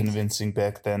really convincing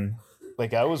back then.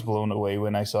 Like, I was blown away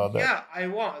when I saw that. Yeah, I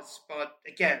was, but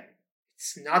again,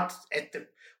 it's not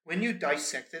when you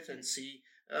dissect it and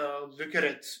look at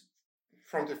it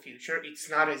from the future, it's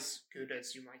not as good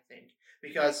as you might think,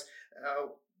 because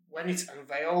when it's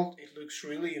unveiled, it looks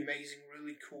really amazing,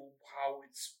 really cool. How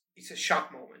it's a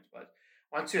shock moment, but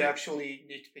once you actually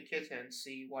nitpick it and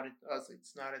see what it does,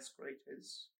 it's not as great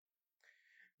as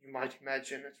you might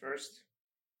imagine at first.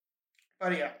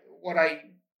 But yeah,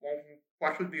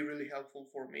 what would be really helpful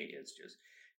for me is just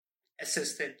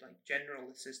assistant, like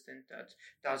general assistant that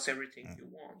does everything you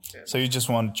want. So you just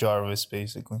want Jarvis,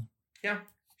 basically. Yeah.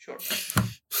 Sure.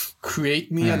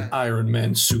 Create me an Iron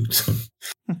Man suit.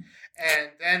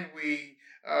 And then we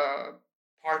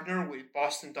partner with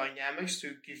Boston Dynamics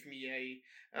to give me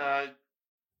a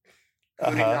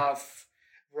good enough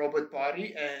robot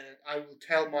body, and I will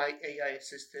tell my AI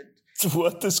assistant.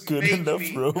 What is good enough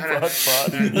robot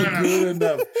body? Good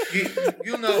enough.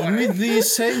 You know with the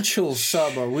essentials,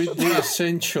 Saba. With the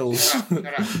essentials.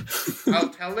 I'll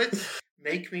tell it.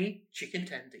 Make me chicken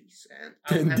tendies, and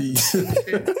tendies.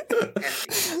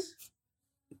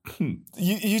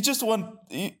 You just want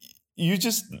you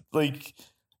just like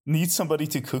need somebody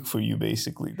to cook for you,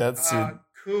 basically. That's it.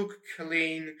 Cook,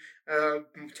 clean,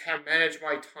 manage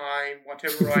my time,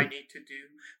 whatever I need to do,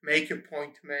 make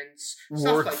appointments,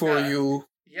 work like for that. you.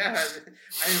 Yeah,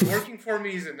 I mean, working for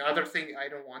me is another thing. I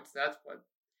don't want that, but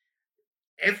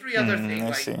every other thing,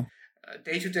 like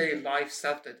day-to-day life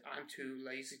stuff that I'm too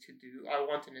lazy to do, I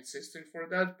want an assistant for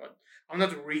that, but I'm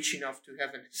not rich enough to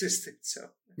have an assistant, so.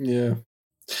 Yeah.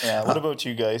 Yeah, what about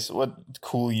you guys? What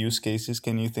cool use cases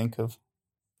can you think of?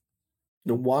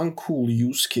 The one cool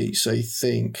use case, I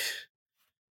think,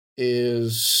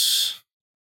 is...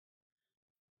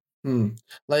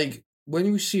 like, when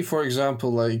you see, for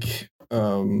example, like,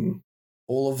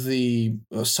 all of the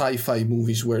sci-fi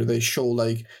movies where they show,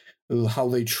 like, how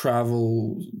they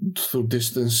travel through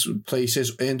distance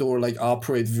places and or like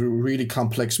operate really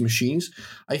complex machines.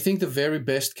 I think the very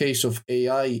best case of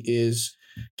AI is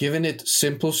giving it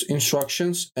simple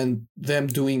instructions and them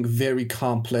doing very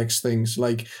complex things.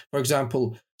 Like, for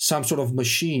example, some sort of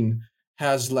machine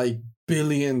has like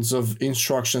billions of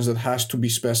instructions that has to be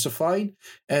specified.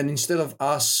 And instead of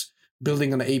us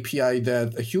building an API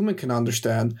that a human can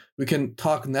understand, we can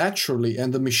talk naturally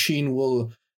and the machine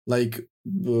will like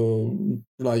mold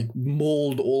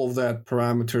all of that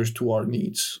parameters to our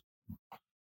needs.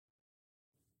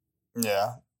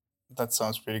 Yeah, that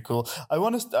sounds pretty cool. I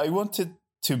wanted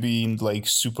to be in like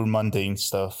super mundane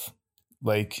stuff,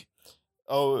 like,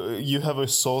 oh, you have a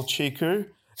salt shaker,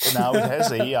 and now it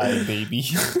has AI, baby.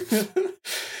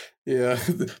 Yeah,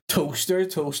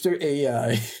 toaster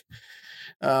AI.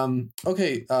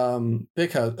 Okay,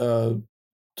 Becca,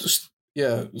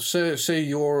 say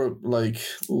your like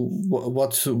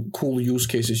what cool use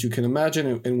cases you can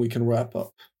imagine, and we can wrap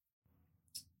up.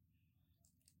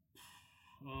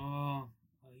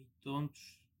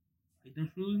 I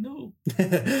don't really know.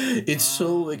 It's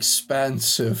so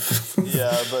expansive.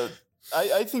 Yeah, but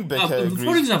I think Becca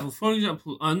agrees. For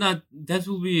example, not that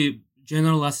will be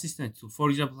general assistant. So, for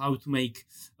example, how to make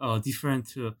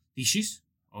different dishes,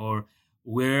 or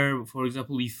where, for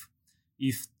example, if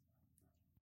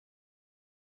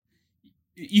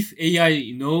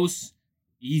AI knows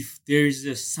if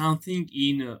there's something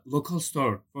in a local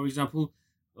store, for example,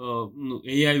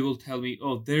 AI will tell me,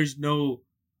 oh, there's no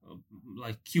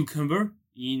like cucumber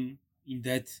in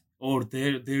that, or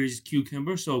there is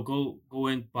cucumber, so go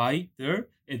and buy there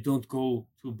and don't go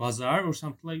to bazaar or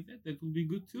something like that. That would be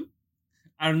good too.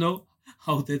 I don't know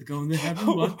how that's going to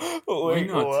happen, but why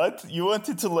not? What? You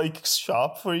wanted to like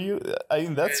shop for you? I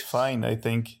mean, that's fine, I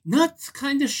think. Not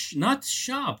kind of not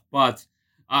shop, but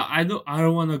I don't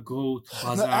want to go to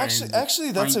bazaar. No,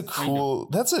 actually, that's a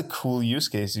cool use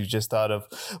case you just thought of.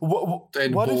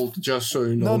 What if, just so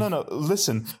you know. No.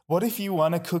 Listen, what if you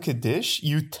want to cook a dish?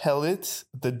 You tell it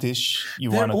the dish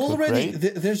you want to cook, right?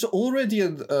 There's already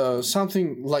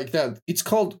something like that. It's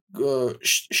called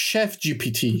Chef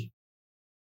GPT.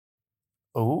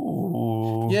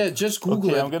 Oh. Yeah, just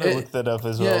Google it. I'm gonna look that up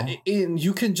as well. Yeah, and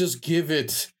you can just give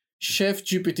it Chef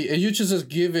GPT, and you just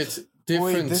give it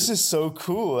different. Wait, this is so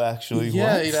cool, actually.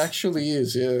 Yeah, what? It actually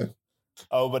is. Yeah.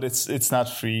 Oh, but it's not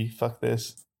free. Fuck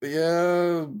this.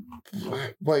 Yeah.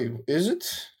 Wait, is it?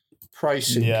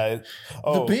 Pricing. Yeah.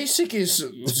 The basic is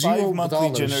 5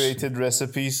 monthly $0. generated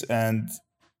recipes, and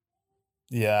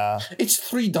yeah, it's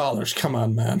 $3. Come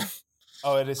on, man.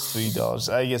 Oh, it is $3.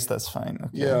 I guess that's fine.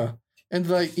 Okay. Yeah. And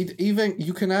like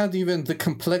you can add even the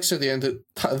complexity and the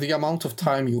amount of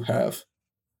time you have.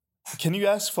 Can you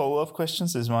ask follow-up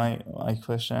questions? Is my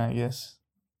question, I guess.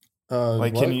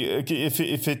 What? Can you,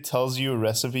 if it tells you a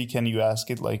recipe, can you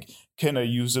ask it like, can I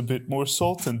use a bit more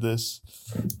salt in this?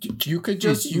 You could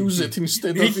just use it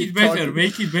instead make of it better.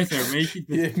 Make it better.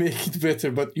 Yeah, make it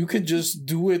better. But you could just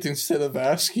do it instead of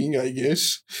asking, I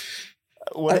guess.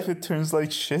 What if it turns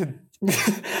like shit?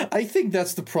 I think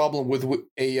that's the problem with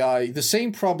AI. The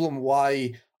same problem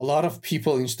why a lot of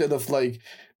people, instead of like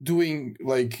doing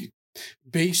like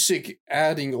basic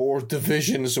adding or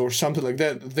divisions or something like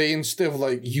that, they instead of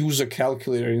like use a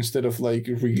calculator instead of like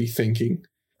really thinking.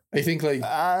 I think like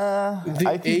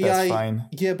I think that's fine.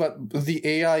 Yeah, but the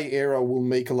AI era will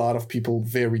make a lot of people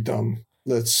very dumb.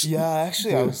 I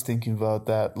was thinking about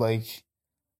that. Like,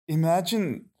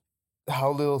 imagine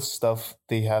how little stuff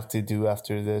they have to do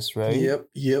after this, right?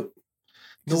 Yep.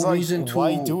 No reason to.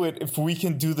 Why do it if we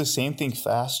can do the same thing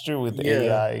faster with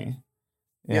AI?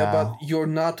 Yeah, but you're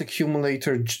not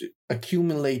accumulating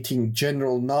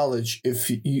general knowledge if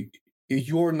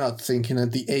you're not thinking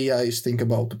and the AI is thinking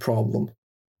about the problem.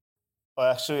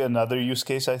 Well, actually, another use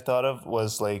case I thought of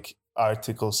was like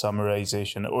article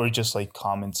summarization or just like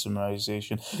comment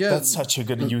summarization. Yeah, that's such a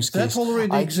good use case. That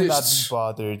already exists. I cannot be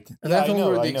bothered. That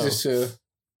already exists.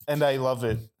 And I love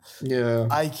it. Yeah.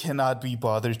 I cannot be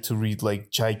bothered to read like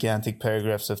gigantic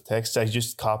paragraphs of text. I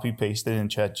just copy paste it in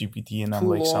ChatGPT and I'm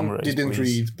like summarize. Didn't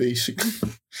read basically.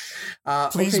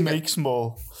 Please make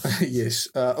small. Yes.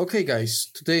 Okay, guys.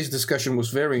 Today's discussion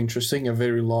was very interesting and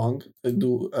very long.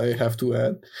 I have to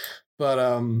add, but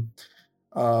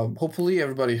hopefully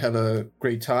everybody had a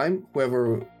great time.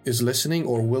 Whoever is listening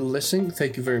or will listen,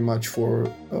 thank you very much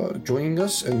for joining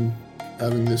us and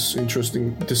having this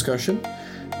interesting discussion.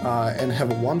 And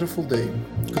have a wonderful day.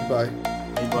 Goodbye.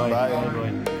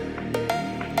 Bye.